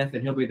fears death,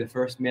 and he'll be the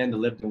first man to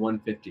live to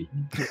 150.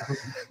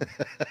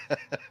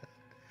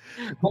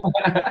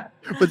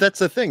 But that's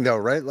the thing, though,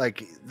 right?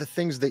 Like the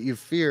things that you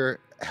fear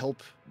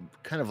help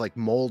kind of like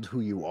mold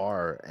who you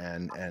are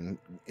and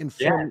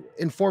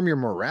inform your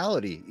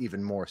morality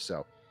even more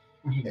so,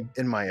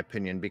 in my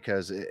opinion.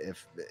 Because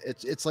if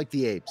it's like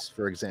the apes,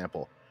 for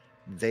example,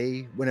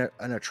 when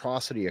an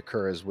atrocity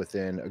occurs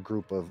within a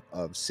group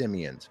of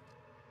simians,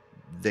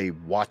 they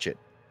watch it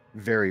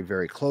very,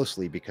 very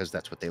closely because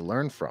that's what they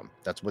learn from.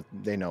 That's what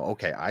they know.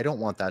 Okay, I don't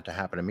want that to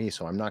happen to me,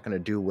 so I'm not going to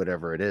do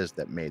whatever it is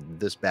that made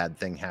this bad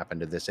thing happen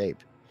to this ape.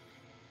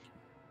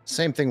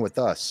 Same thing with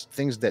us.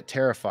 Things that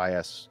terrify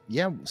us.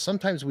 Yeah,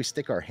 sometimes we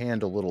stick our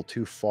hand a little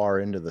too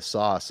far into the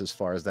sauce as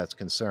far as that's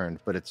concerned,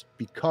 but it's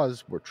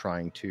because we're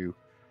trying to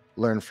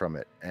learn from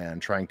it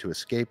and trying to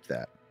escape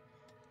that.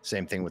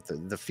 Same thing with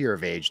the fear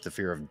of age, the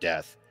fear of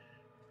death.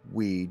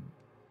 We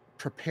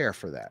prepare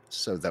for that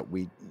so that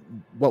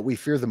what we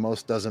fear the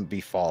most doesn't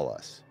befall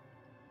us,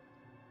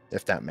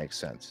 if that makes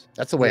sense.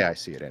 That's the way I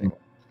see it anyway.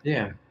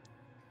 Yeah.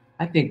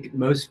 I think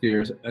most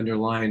fears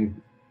underline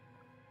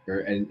or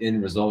an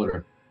end result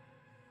are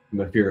from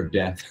a fear of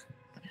death.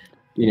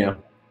 You know,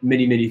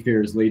 many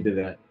fears lead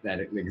to that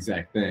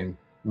exact thing.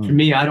 For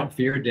me, I don't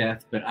fear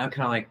death, but I'm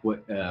kind of like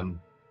what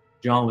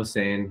John was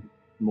saying,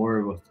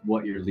 more with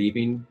what you're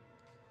leaving.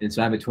 And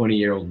so I have a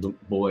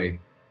 20-year-old boy,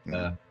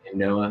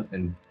 Noah,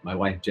 and my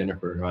wife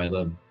Jennifer, who I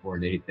love more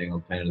than anything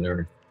on planet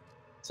Earth.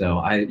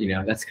 So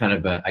that's kind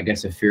of I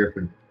guess a fear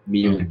for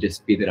me would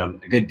just be that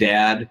I'm a good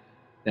dad,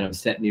 that I'm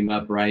setting him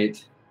up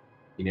right,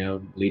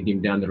 leading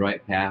him down the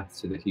right path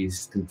so that he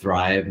can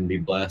thrive and be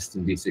blessed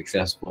and be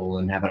successful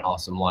and have an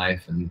awesome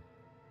life, and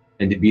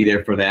to be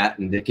there for that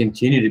and to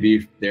continue to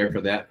be there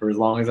for that for as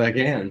long as I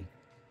can.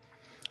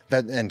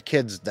 And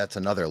kids, that's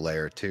another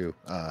layer too.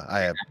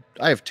 I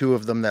have two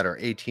of them that are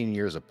 18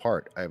 years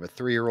apart. I have a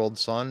 3-year-old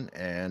son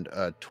and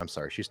I'm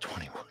sorry, she's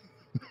 21.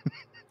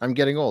 I'm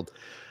getting old.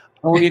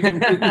 Oh, you can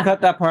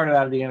cut that part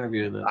out of the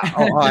interview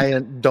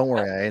then. Don't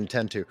worry, I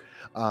intend to.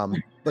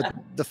 But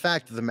the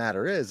fact of the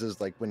matter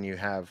is like when you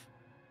have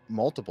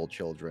multiple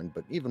children,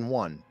 but even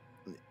one,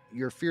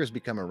 your fears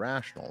become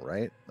irrational,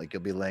 right? Like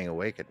you'll be laying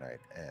awake at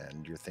night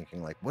and you're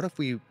thinking like, what if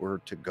we were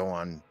to go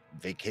on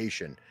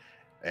vacation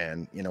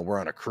and we're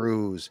on a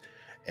cruise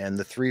and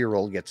the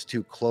 3-year-old gets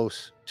too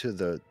close to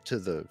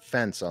the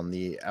fence on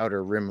the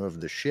outer rim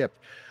of the ship,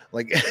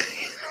 like,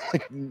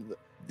 like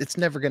it's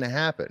never going to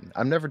happen.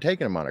 I'm never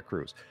taking him on a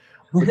cruise.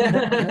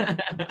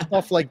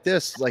 Stuff like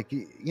this, like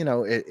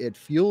it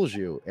fuels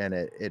you,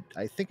 and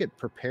I think it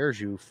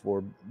prepares you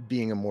for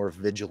being a more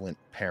vigilant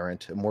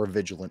parent, a more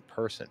vigilant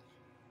person,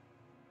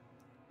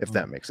 if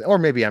that makes sense. Or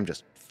maybe I'm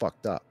just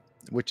fucked up,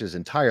 which is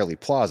entirely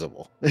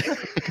plausible.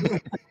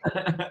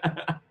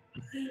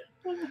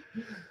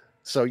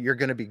 So you're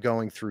going to be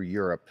going through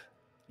Europe.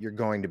 You're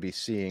going to be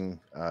seeing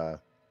a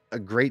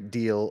great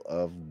deal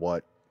of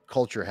what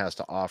culture has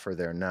to offer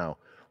there now.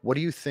 What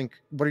do you think?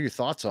 What are your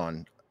thoughts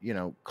on,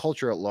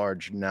 culture at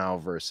large now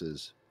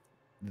versus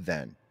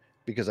then?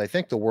 Because I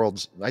think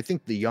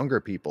the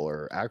younger people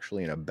are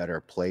actually in a better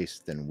place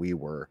than we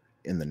were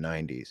in the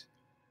 90s.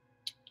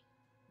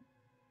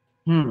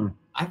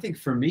 I think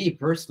for me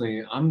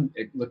personally, I'm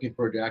looking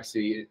forward to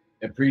actually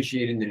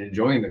appreciating and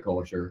enjoying the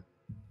culture.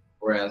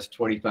 Whereas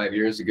 25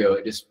 years ago,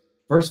 it just,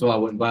 first of all, I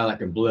wouldn't buy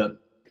like a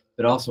blip,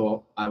 but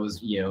also I was,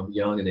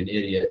 young and an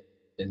idiot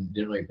and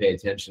didn't really pay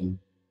attention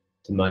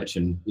to much,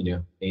 and,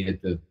 ate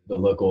at the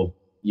local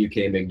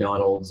UK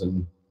McDonald's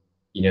and,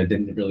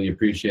 didn't really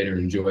appreciate or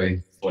enjoy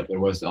what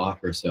there was to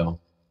offer. So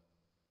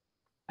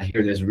I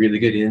hear there's really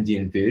good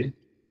Indian food.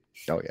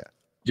 Oh yeah.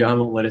 John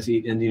won't let us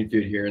eat Indian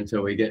food here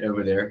until we get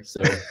over there.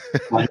 So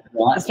I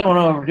just don't want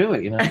to overdo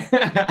it,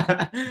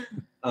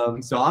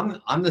 So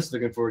I'm just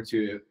looking forward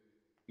to,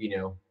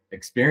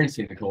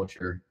 experiencing the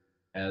culture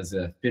as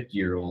a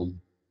 50-year-old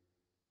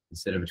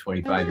instead of a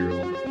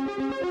 25-year-old.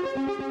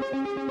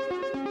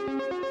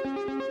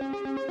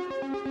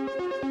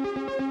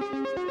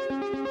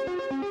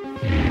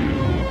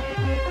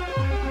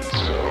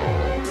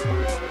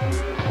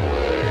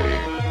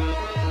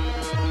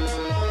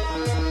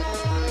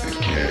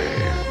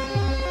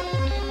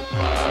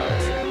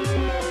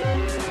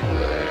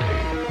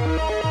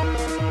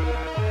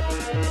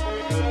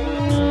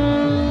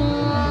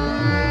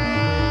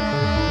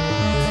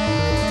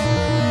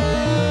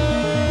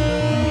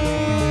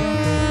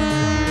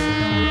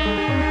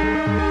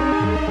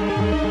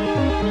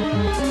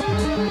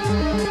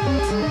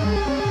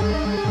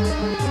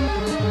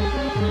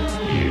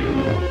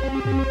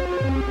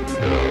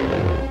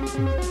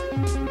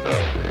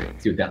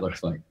 See what that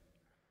looks like.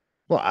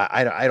 Well,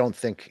 I don't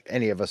think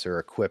any of us are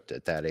equipped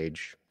at that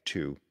age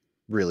to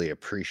really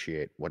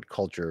appreciate what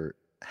culture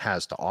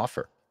has to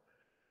offer.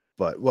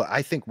 But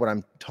I think what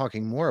I'm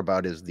talking more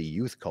about is the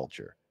youth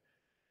culture.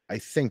 I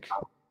think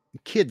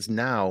kids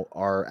now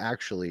are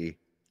actually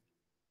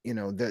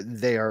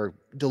they are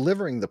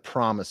delivering the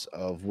promise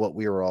of what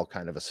we were all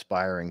kind of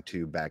aspiring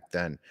to back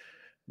then,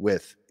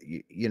 with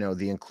the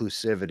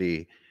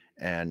inclusivity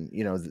and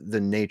the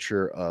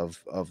nature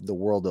of the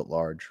world at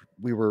large.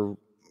 We were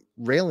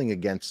railing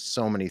against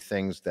so many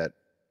things that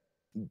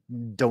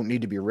don't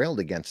need to be railed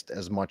against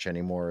as much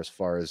anymore, as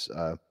far as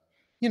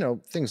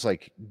things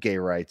like gay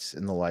rights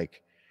and the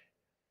like.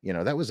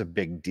 That was a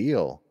big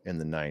deal in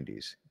the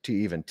 90s to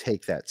even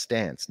take that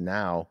stance.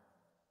 Now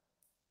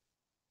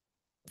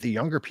the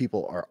younger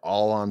people are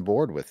all on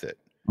board with it.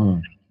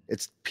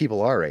 It's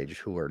people our age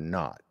who are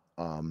not.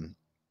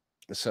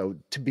 So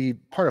to be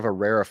part of a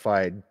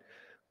rarefied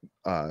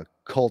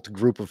cult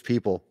group of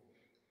people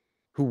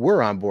who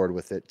were on board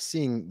with it,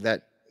 seeing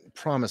that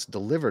promise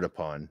delivered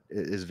upon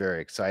is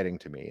very exciting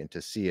to me, and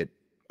to see it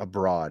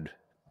abroad,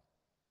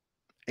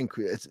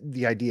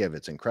 the idea of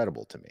it's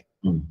incredible to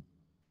me.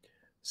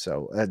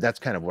 So that's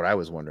kind of what I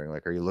was wondering.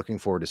 Like, are you looking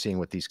forward to seeing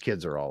what these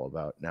kids are all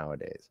about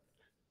nowadays?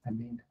 I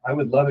mean, I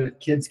would love it if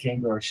kids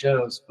came to our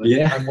shows, but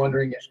Yeah. I'm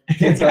wondering if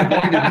kids are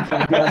going to be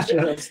coming to our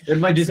shows. It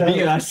might just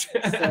be us.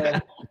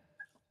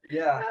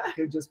 Yeah, it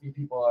could just be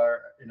people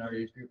in our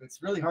age group.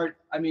 It's really hard.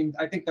 I mean,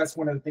 I think that's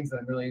one of the things that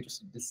I'm really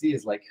interested to see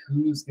is like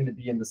who's going to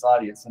be in this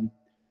audience. And,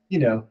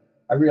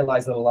 I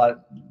realize that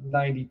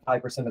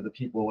 95% of the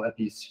people at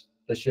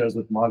the shows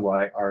with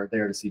Mogwai are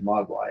there to see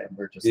Mogwai, and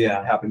we're just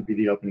happen to be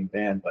the opening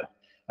band. But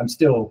I'm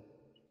still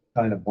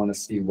kind of want to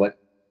see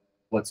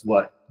what's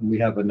what. And we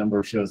have a number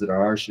of shows that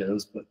are our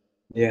shows, but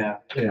yeah,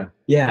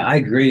 I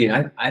agree.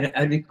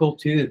 I'd be cool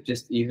too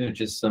if even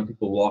some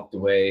people walked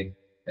away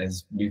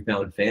as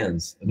newfound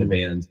fans of the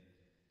band.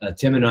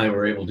 Tim and I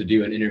were able to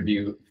do an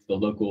interview with the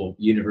local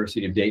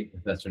University of Dayton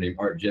professor named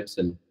Art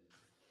Gibson,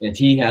 and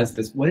he has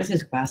this. What is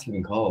his class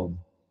even called?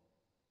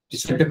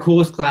 Just like the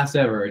coolest class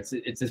ever. It's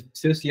a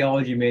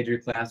sociology major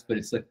class, but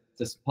it's like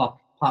this pop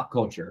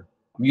culture,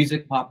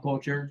 music, pop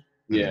culture,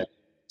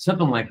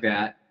 something like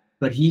that.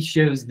 But he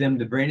shows them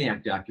the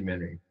Brainiac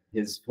documentary,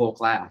 his whole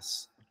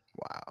class.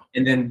 Wow!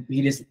 And then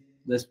he just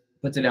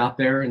puts it out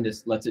there and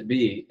just lets it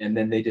be. And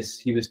then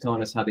he was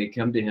telling us how they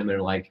come to him and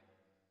are like,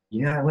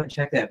 I want to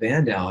check that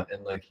band out.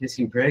 And like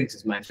Hissing Prigs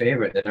is my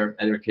favorite. And our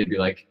other kid be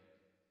like,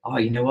 oh,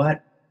 you know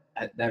what?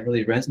 That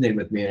really resonated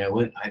with me. And I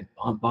went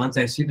on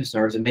Bonsai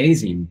Superstar is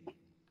amazing.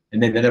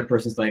 And then the other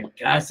person's like,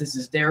 gosh, this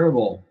is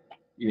terrible.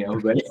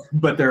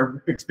 But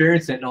they're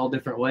experiencing it in all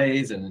different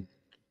ways. And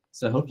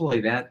so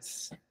hopefully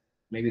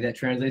maybe that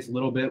translates a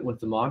little bit with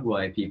the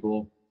Mogwai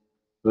people,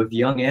 both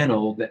young and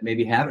old, that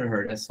maybe haven't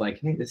heard us. Like,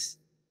 hey, this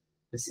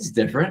is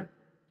different.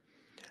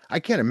 I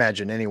can't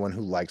imagine anyone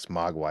who likes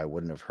Mogwai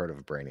wouldn't have heard of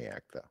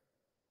Brainiac,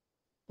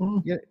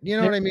 though. You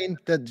know what I mean?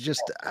 That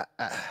just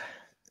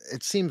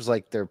it seems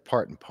like they're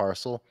part and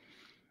parcel.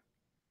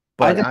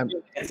 But I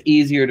think it's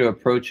easier to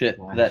approach it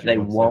that they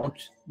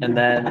won't, and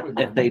then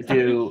if they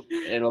do,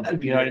 it'll.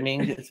 You know what I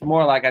mean? It's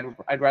more like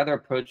I'd rather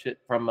approach it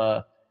from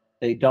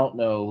they don't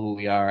know who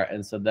we are,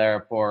 and so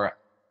therefore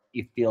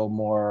you feel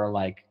more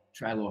like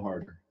try a little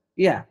harder.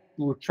 Yeah,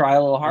 try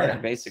a little harder,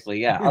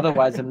 basically. Yeah.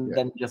 Otherwise,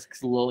 than just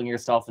lulling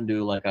yourself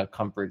into like a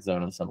comfort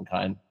zone of some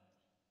kind.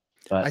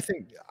 But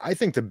I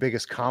think the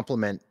biggest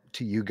compliment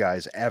to you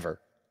guys ever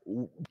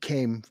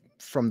came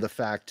from the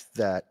fact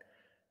that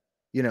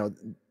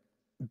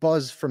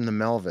Buzz from the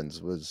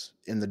Melvins was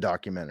in the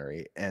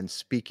documentary and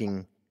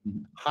speaking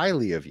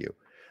highly of you.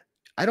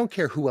 I don't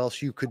care who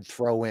else you could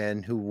throw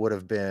in who would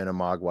have been a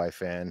Mogwai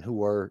fan, who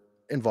were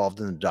involved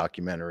in the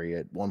documentary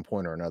at one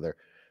point or another.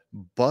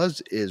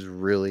 Buzz is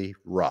really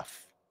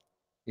rough.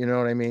 You know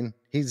what I mean?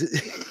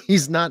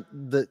 He's not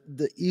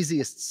the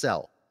easiest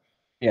sell.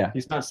 Yeah,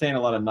 he's not saying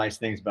a lot of nice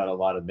things about a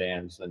lot of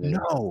bands.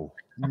 No.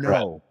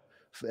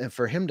 And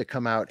for him to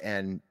come out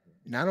and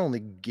not only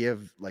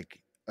give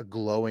like a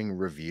glowing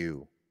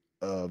review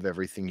of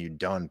everything you've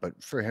done,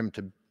 but for him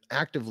to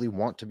actively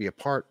want to be a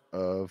part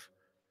of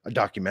a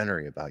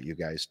documentary about you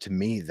guys, to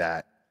me,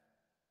 that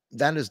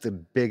is the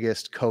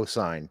biggest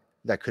cosign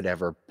that could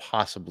ever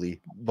possibly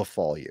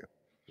befall you.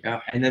 Yeah,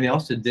 and then they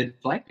also did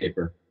Flag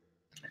Paper.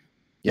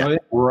 Yeah,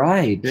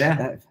 right.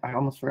 Yeah, I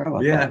almost forgot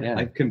about that. Yeah,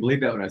 I couldn't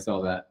believe that when I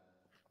saw that.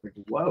 Like,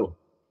 whoa!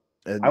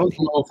 I was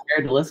a little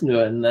scared to listen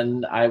to it, and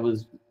then I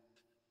was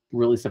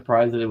really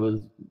surprised that it was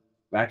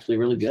actually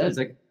really good. It's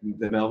like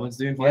the Melvins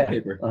doing Flag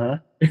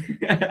Paper.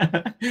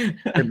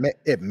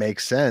 It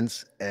makes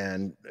sense,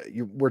 and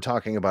we're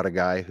talking about a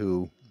guy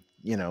who,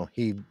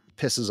 he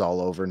pisses all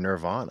over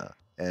Nirvana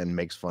and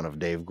makes fun of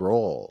Dave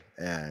Grohl,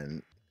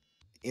 and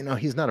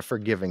he's not a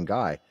forgiving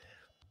guy.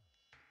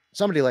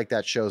 Somebody like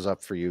that shows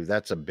up for you,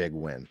 that's a big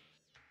win.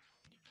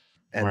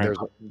 And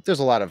there's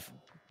a lot of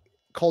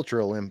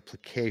cultural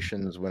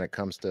implications when it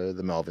comes to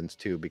the Melvins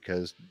too,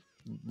 because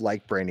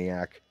like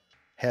Brainiac,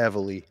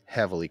 heavily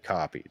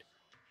copied.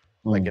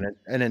 Like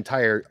an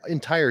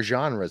entire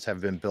genres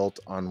have been built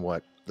on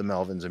what the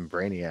Melvins and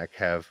Brainiac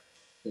have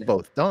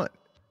both done.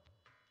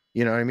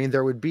 You know what I mean?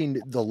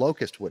 The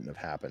Locust wouldn't have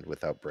happened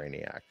without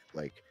Brainiac.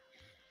 Like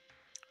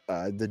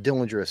the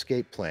Dillinger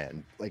Escape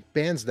Plan, like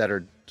bands that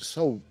are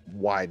so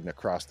wide and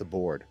across the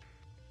board.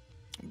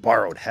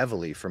 borrowed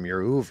heavily from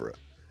your oeuvre.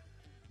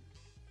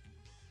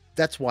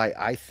 That's why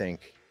I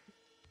think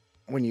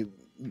when you,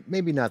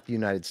 maybe not the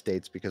United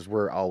States, because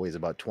we're always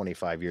about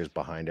 25 years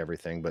behind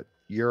everything, but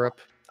Europe,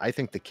 I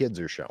think the kids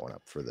are showing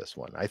up for this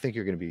one. I think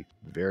you're going to be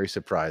very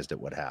surprised at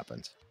what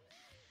happens.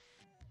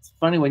 It's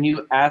funny when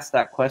you asked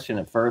that question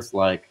at first,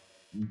 like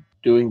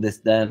doing this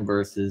then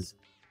versus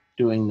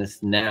doing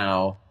this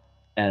now,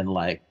 and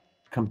like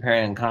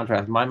comparing and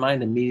contrast, my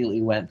mind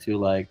immediately went to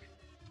like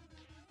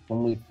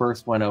when we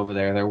first went over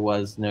there, there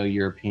was no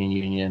European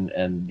Union,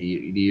 and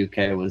the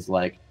UK was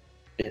like,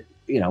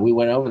 we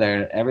went over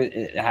there and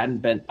it hadn't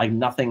been like,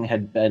 nothing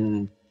had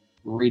been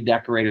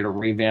redecorated or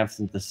revamped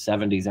since the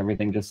 70s.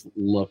 Everything just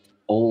looked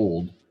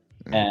old.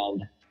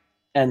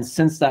 And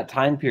since that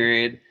time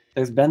period,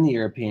 there's been the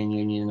European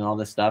Union and all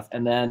this stuff,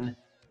 and then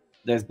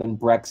there's been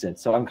Brexit.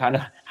 So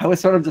I was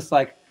sort of just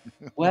like,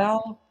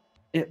 well,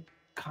 it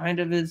kind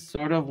of is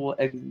sort of,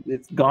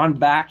 it's gone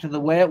back to the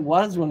way it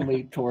was when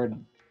we toured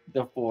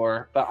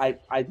before. But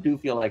I do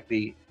feel like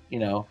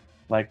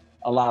like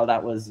a lot of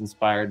that was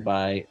inspired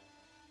by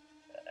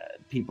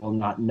people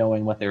not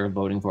knowing what they were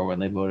voting for when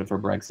they voted for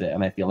Brexit.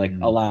 And I feel like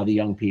a lot of the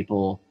young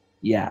people,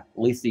 at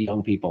least the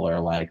young people are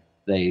like,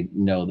 they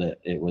know that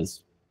it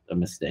was a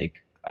mistake,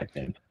 I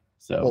think.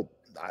 So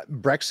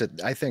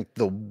Brexit, I think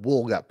the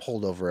wool got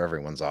pulled over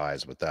everyone's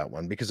eyes with that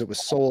one, because it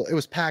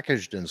was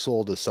packaged and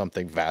sold as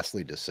something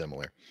vastly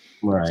dissimilar.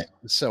 Right.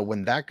 So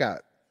when that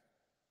got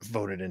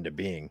voted into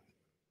being,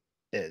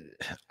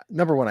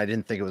 number one, I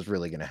didn't think it was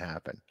really going to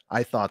happen.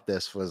 I thought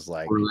this was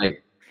like,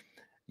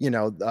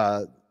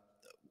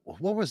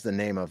 what was the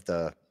name of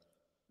the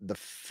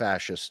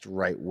fascist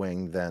right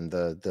wing then?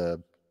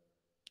 The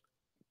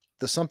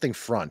something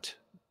front.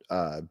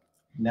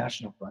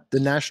 National Front. The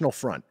National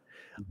Front.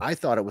 I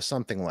thought it was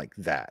something like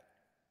that.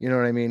 You know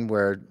what I mean?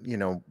 Where,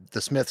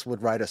 the Smiths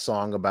would write a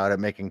song about it,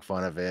 making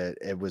fun of it.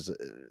 It was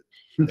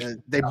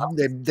they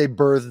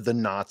birthed the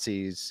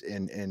Nazis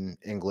in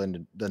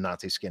England, the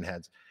Nazi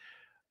skinheads,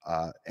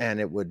 and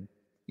it would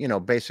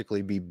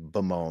basically be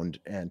bemoaned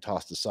and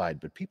tossed aside.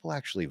 But people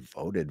actually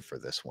voted for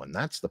this one.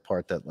 That's the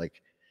part that,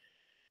 like,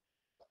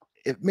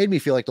 it made me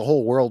feel like the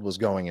whole world was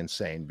going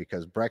insane,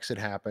 because Brexit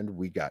happened.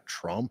 We got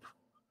Trump.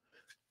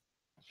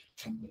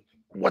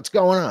 What's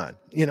going on?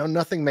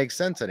 Nothing makes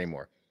sense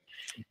anymore.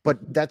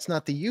 But that's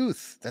not the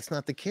youth. That's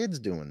not the kids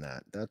doing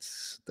that.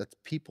 That's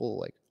people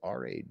like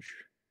our age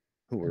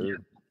who are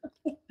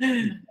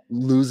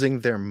losing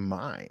their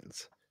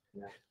minds.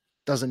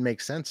 Doesn't make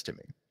sense to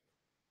me.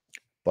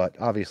 But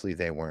obviously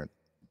they weren't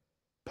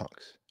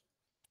punks.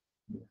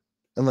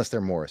 Unless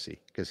they're Morrissey,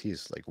 because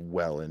he's like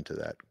well into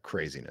that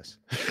craziness.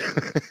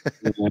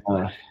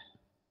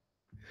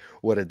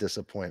 What a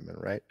disappointment,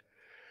 right?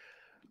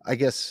 I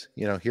guess,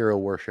 hero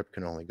worship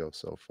can only go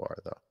so far,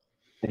 though.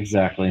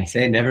 Exactly.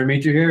 Say never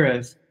meet your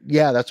heroes.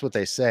 Yeah, that's what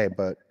they say,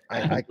 but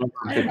I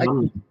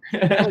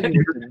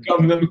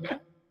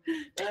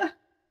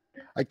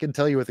can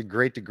tell you with a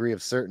great degree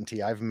of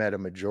certainty, I've met a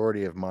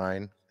majority of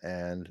mine,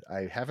 and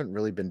I haven't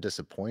really been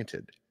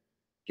disappointed.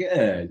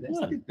 Good. That's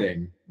a good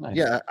thing. Nice.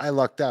 Yeah, I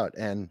lucked out.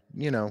 And,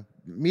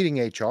 meeting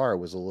HR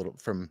was a little,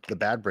 from the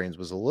Bad Brains,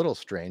 was a little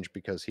strange,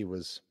 because he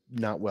was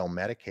not well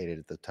medicated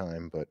at the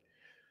time, but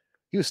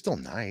he was still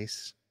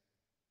nice.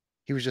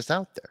 He was just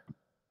out there.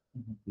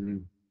 Mm-hmm.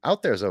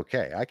 Out there's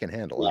okay. I can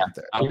handle out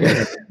there.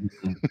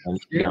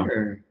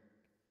 Sure.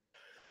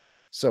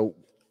 So,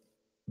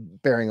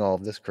 bearing all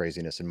of this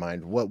craziness in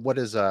mind,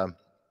 what's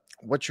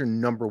your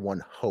number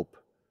one hope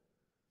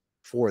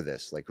for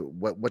this? Like,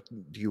 what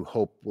do you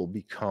hope will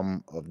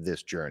become of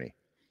this journey?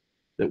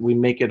 That we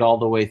make it all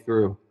the way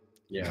through.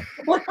 Yeah.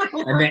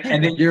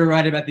 and then you're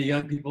right about the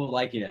young people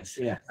liking us.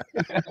 Yeah.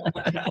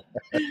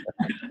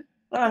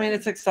 I mean,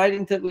 it's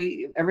exciting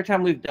every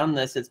time we've done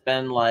this, it's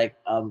been like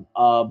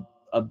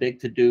a big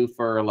to do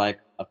for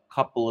like a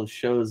couple of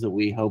shows that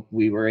we hope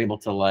we were able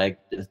to like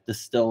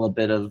distill a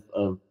bit of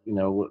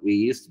what we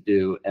used to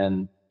do.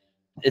 And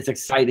it's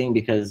exciting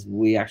because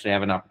we actually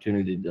have an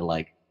opportunity to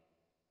like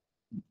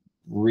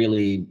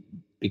really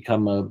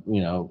become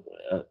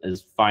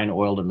as fine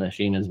oiled a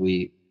machine as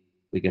we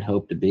could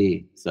hope to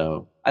be.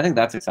 So I think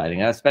that's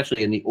exciting,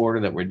 especially in the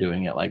order that we're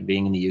doing it, like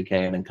being in the UK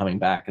and then coming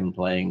back and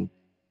playing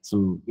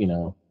some,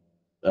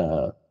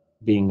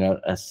 being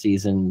a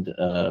seasoned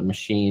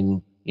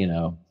machine,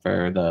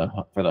 for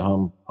the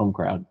home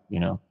crowd,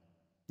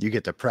 You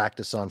get to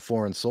practice on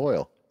foreign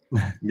soil.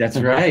 That's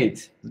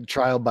right.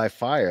 Trial by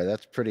fire.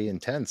 That's pretty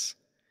intense.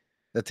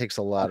 That takes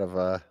a lot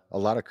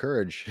of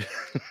courage.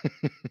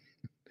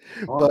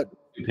 But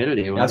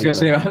stupidity. I was going to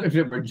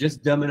say, we're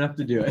just dumb enough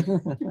to do it.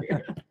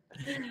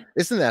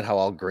 Isn't that how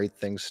all great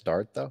things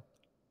start, though?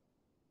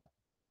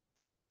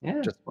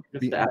 Yeah, just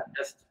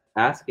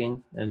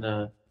asking,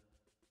 and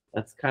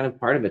that's kind of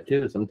part of it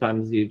too.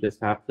 Sometimes you just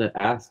have to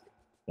ask,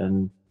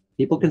 and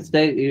people can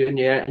stay, and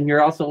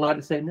you're also allowed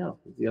to say no.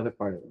 Is the other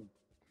part of it.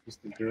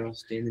 Just the girl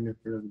standing in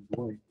front of the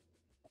boy.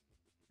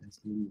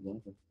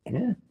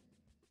 Yeah,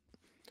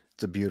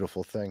 it's a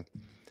beautiful thing.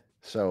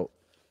 So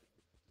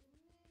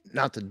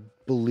not to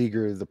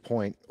beleaguer the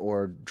point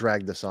or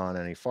drag this on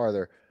any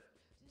farther,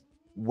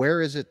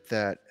 where is it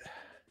that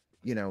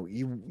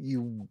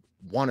you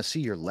want to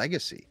see your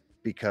legacy?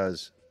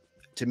 Because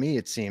to me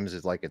it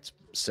seems like it's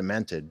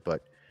cemented,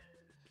 but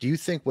do you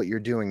think what you're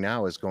doing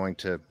now is going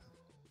to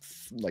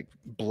like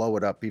blow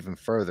it up even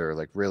further,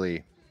 like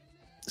really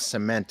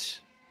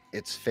cement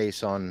its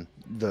face on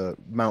the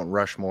Mount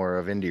Rushmore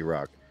of indie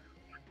rock?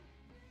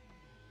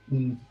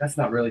 That's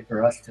not really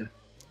for us to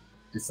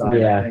decide.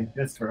 Yeah. I think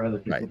that's for other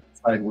people Right. to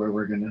decide where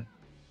we're gonna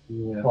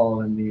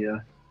fall in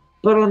the.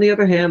 But on the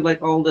other hand,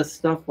 like all this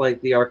stuff,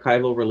 like the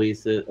archival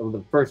releases,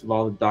 first of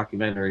all, the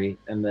documentary,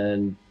 and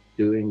then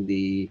doing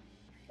the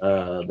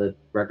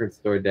Record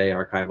Store Day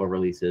archival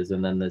releases,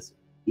 and then this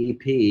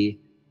EP,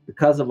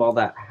 because of all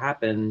that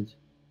happened,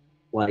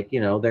 like,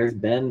 there's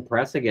been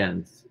press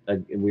against.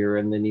 We were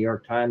in the New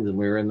York Times and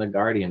we were in the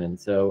Guardian,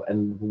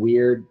 and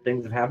weird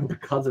things have happened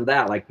because of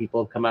that. Like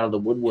people have come out of the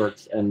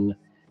woodworks and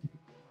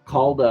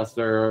called us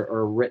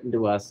or written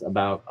to us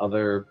about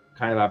other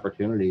kind of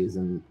opportunities,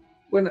 and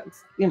we're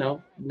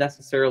not,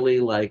 necessarily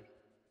like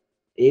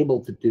able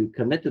to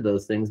commit to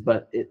those things,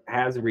 but it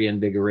has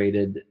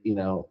reinvigorated, in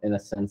a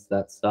sense,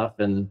 that stuff.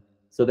 And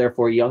so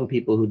therefore young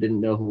people who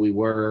didn't know who we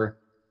were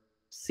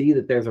see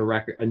that there's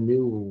a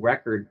new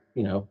record,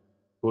 quote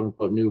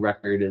unquote new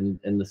record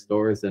in the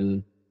stores,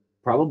 and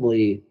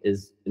probably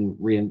is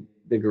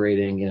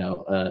reinvigorating,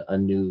 a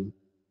new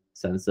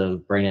sense of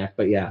Brainiac.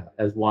 But yeah,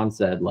 as Juan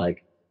said,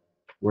 like,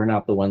 we're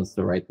not the ones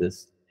to write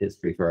this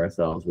history for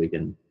ourselves.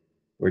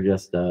 We're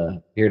just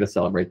here to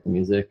celebrate the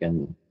music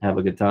and have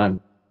a good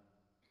time.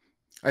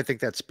 I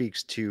think that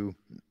speaks to,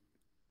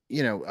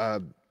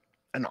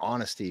 an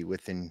honesty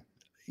within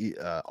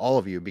all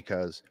of you,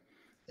 because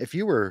if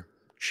you were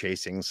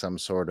chasing some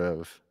sort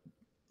of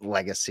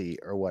legacy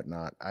or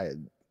whatnot,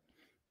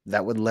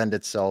 that would lend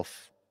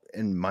itself,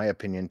 in my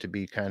opinion, to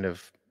be kind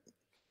of,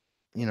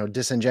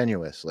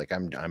 disingenuous. Like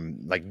I'm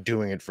like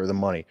doing it for the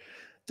money.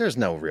 There's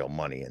no real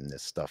money in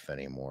this stuff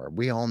anymore.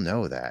 We all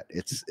know that.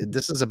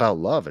 This is about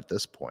love at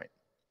this point.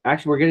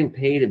 Actually, we're getting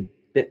paid in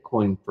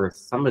Bitcoin for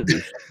some of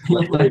these.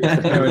 It's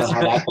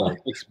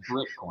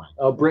Britcoin.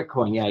 Oh,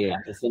 Britcoin. Yeah.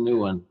 It's a new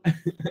one.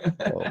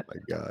 Oh my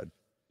God.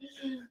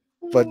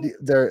 But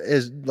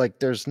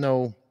there's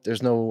no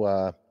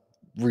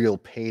real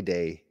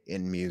payday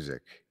in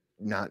music.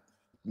 Not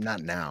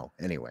now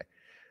anyway.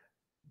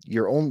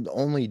 You're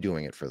only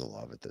doing it for the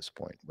love at this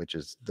point, which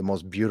is the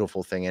most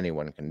beautiful thing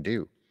anyone can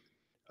do.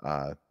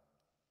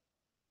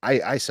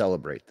 I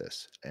celebrate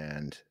this,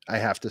 and I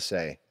have to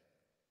say,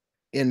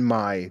 in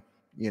my,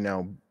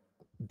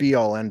 be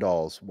all end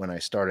alls, when I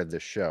started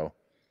this show,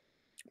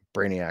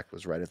 Brainiac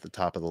was right at the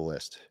top of the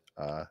list.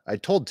 I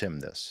told Tim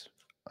this,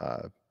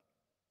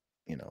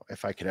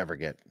 if I could ever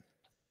get,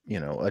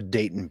 a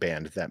Dayton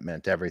band that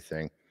meant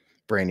everything,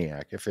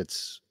 Brainiac. If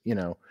it's,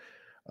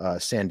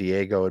 San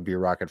Diego, it'd be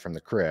Rocket from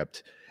the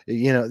Crypt.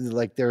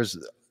 Like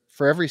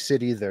for every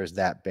city, there's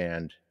that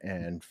band.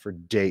 And for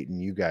Dayton,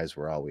 you guys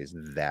were always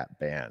that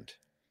band.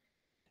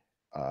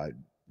 Do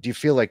you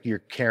feel like you're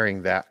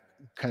carrying that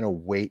kind of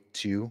weight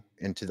too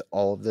into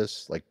all of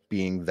this, like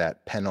being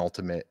that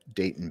penultimate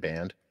Dayton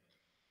band?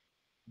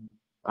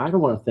 I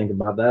don't want to think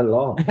about that at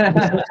all.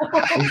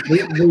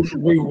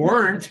 We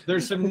weren't.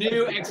 There's some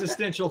new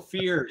existential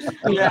fears.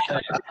 Yeah.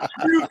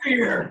 New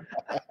fear.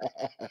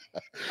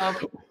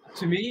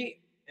 To me,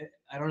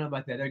 I don't know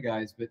about the other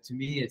guys, but to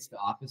me, it's the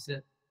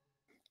opposite.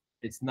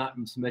 It's not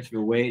so much of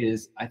a weight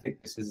as I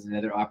think this is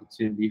another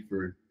opportunity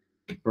for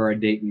our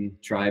Dayton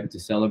tribe to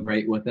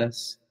celebrate with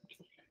us.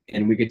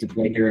 And we get to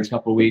play here in a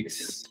couple of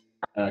weeks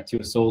to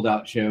a sold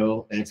out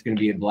show, and it's going to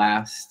be a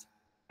blast.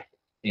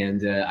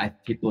 And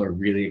people are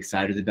really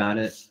excited about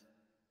it.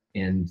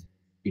 And,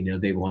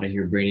 they want to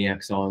hear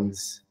Brainiac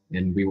songs,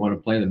 and we want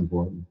to play them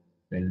for them.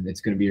 And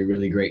it's going to be a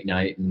really great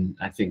night. And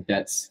I think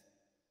there's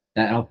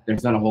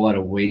not a whole lot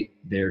of weight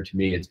there to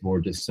me. It's more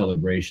just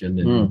celebration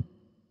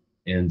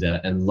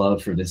and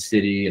love for the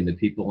city and the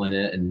people in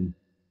it. And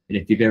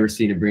if you've ever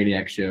seen a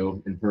Brainiac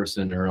show in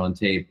person or on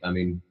tape, I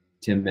mean,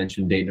 Tim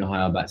mentioned Dayton,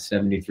 Ohio about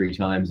 73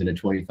 times in a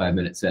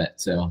 25-minute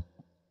set. So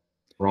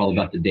we're all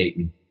about the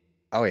Dayton.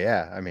 Oh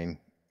yeah. I mean,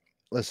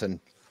 listen,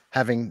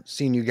 having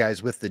seen you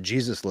guys with the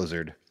Jesus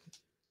Lizard,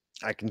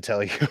 I can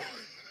tell you,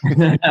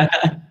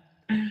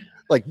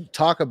 like,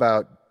 talk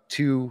about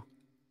two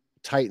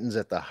titans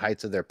at the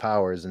heights of their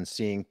powers, and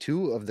seeing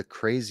two of the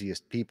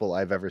craziest people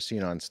I've ever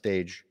seen on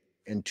stage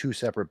in two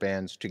separate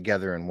bands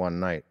together in one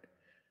night.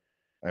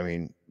 I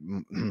mean,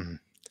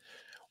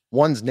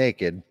 one's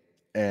naked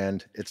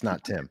and it's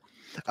not Tim.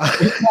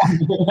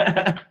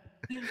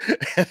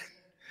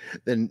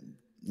 Then,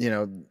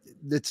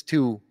 it's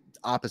two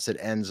opposite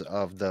ends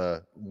of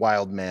the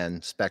wild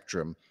man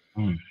spectrum.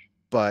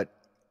 But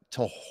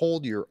to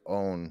hold your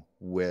own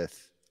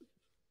with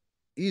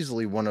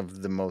easily one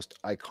of the most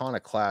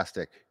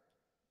iconoclastic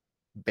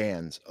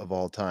bands of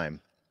all time,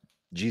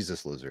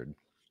 Jesus Lizard,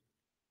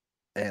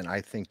 and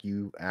I think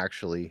you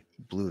actually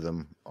blew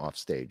them off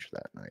stage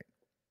that night.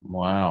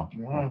 Wow.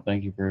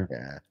 Thank you for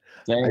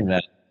saying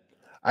that.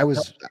 I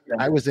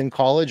was in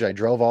college. I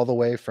drove all the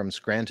way from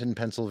Scranton,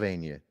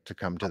 Pennsylvania to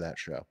come to that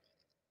show.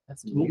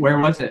 Where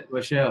was it?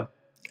 What show?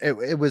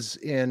 It was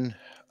in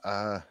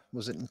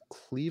was it in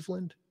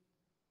Cleveland?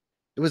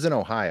 It was in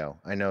Ohio.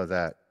 I know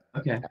that.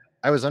 Okay.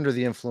 I was under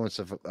the influence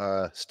of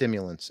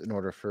stimulants in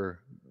order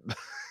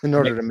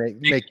to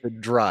make the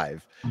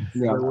drive.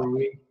 Where were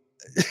we?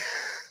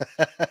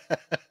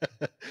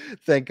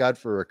 Thank God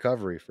for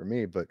recovery for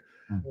me, but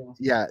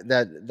yeah,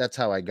 that's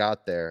how I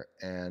got there.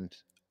 And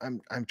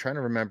I'm trying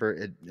to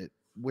remember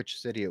which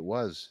city it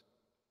was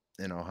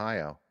in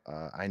Ohio.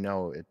 I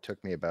know it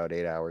took me about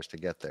 8 hours to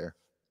get there.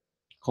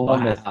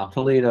 Columbus, Wow.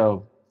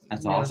 Toledo.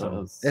 That's Yeah,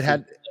 awesome.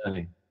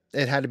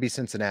 It had to be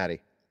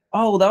Cincinnati.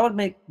 Oh, that would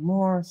make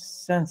more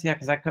sense. Yeah,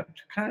 because I kind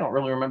of don't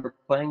really remember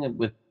playing it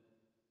with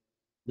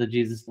the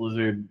Jesus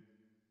Lizard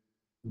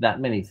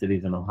that many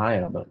cities in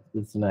Ohio, but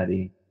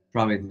Cincinnati.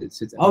 Probably.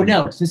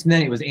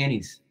 Cincinnati was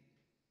Annie's.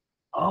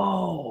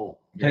 Oh,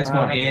 Place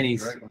called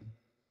Annie's.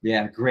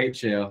 Yeah, great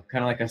show.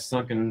 Kind of like a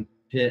sunken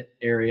pit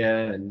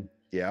area, and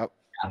Yep.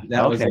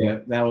 that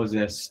was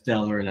a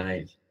stellar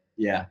night.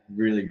 Yeah,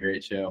 really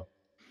great show.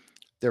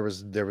 There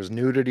was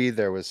nudity,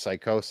 there was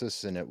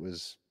psychosis, and it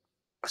was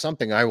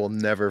something I will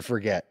never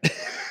forget.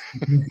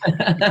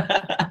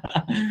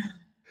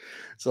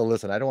 So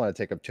listen, I don't want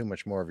to take up too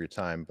much more of your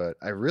time, but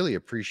I really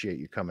appreciate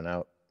you coming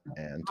out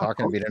and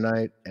talking to me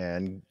tonight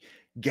and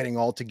getting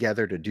all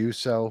together to do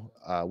so,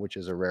 which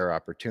is a rare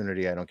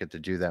opportunity. I don't get to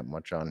do that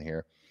much on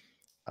here.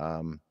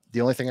 The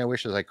only thing I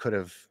wish is I could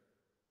have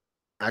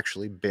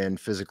actually been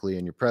physically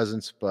in your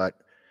presence, but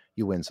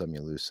you win some,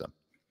 you lose some.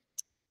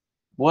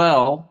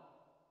 well,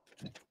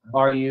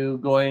 are you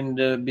going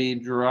to be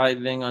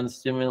driving on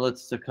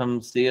stimulants to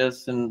come see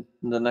us in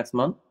the next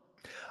month?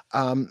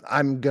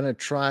 I'm gonna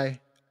try.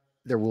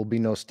 There will be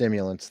no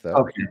stimulants though.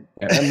 Okay.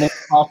 And maybe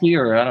coffee,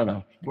 or I don't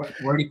know.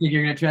 Where do you think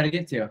you're going to try to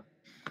get to?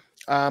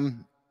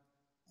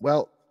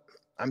 Well,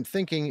 I'm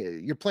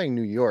thinking you're playing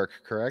New York,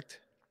 correct?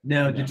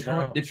 No,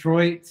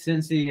 Detroit,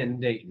 Cincy,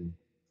 and Dayton.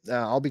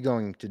 I'll be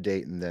going to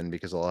Dayton then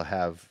because I'll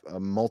have a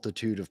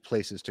multitude of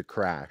places to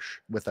crash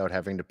without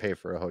having to pay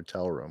for a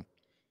hotel room.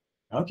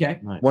 Okay.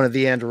 One of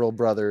the Anderl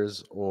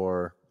brothers,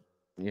 or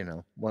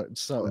the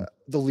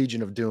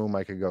Legion of Doom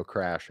I could go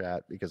crash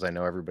at because I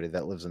know everybody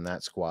that lives in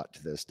that squat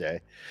to this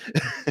day.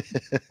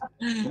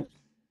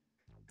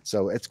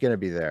 So it's going to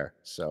be there.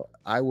 So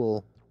I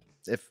will,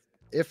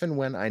 if and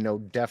when I know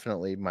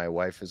definitely my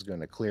wife is going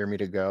to clear me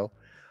to go,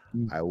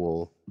 I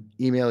will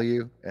email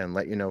you and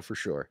let you know for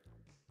sure.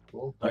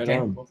 Cool. Okay.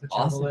 We'll put you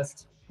on the Awesome.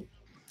 list.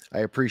 I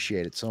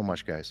appreciate it so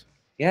much, guys.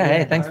 Yeah,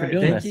 hey, thanks all for right,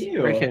 doing thank this. you.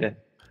 Appreciate it.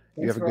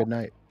 You have a good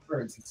night.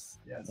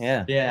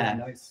 Yeah. Yeah,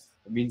 Nice.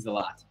 it means a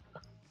lot.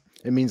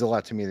 It means a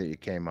lot to me that you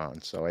came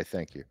on, so I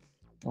thank you.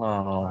 Oh.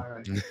 All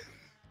right.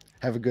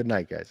 Have a good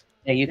night, guys.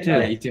 Hey, you Good too.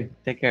 Yeah, you too.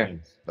 Take care.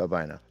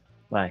 Bye-bye now.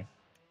 Bye.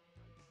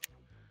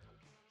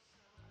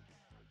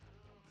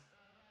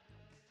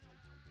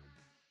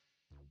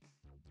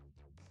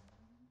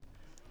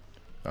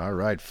 All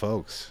right,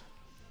 folks.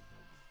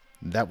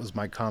 That was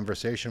my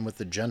conversation with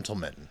the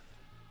gentleman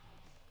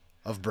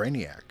of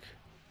Brainiac.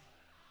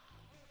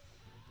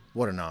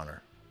 What an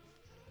honor.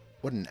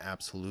 What an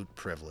absolute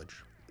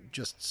privilege.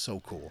 Just so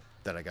cool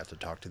that I got to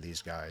talk to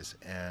these guys,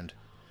 and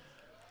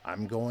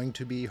I'm going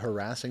to be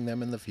harassing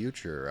them in the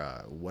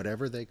future.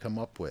 Whatever they come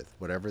up with,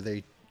 whatever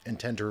they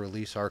intend to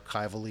release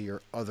archivally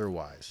or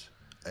otherwise,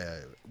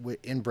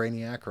 in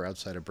Brainiac or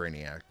outside of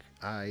Brainiac,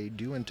 I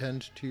do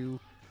intend to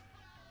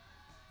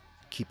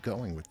keep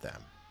going with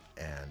them.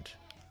 And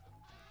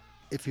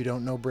if you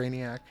don't know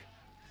Brainiac,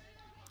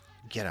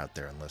 get out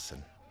there and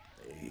listen.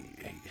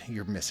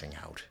 You're missing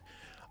out.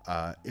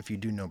 If you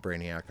do know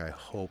Brainiac, I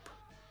hope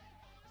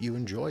you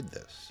enjoyed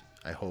this.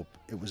 I hope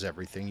it was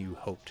everything you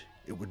hoped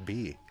it would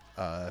be.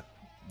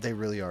 They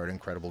really are an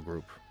incredible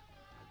group.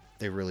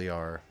 They really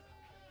are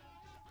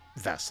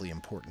vastly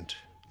important.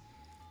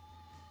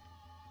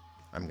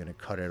 I'm going to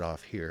cut it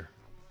off here.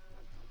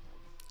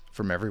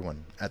 From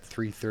everyone at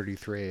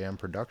 3:33 a.m.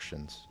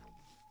 Productions,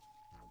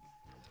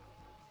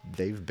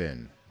 they've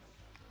been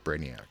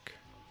Brainiac.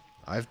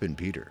 I've been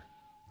Peter.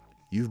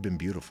 You've been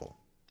beautiful.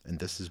 And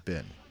this has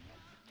been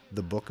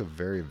the Book of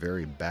Very,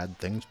 Very Bad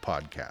Things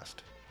podcast.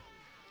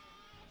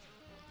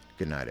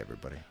 Good night,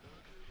 everybody.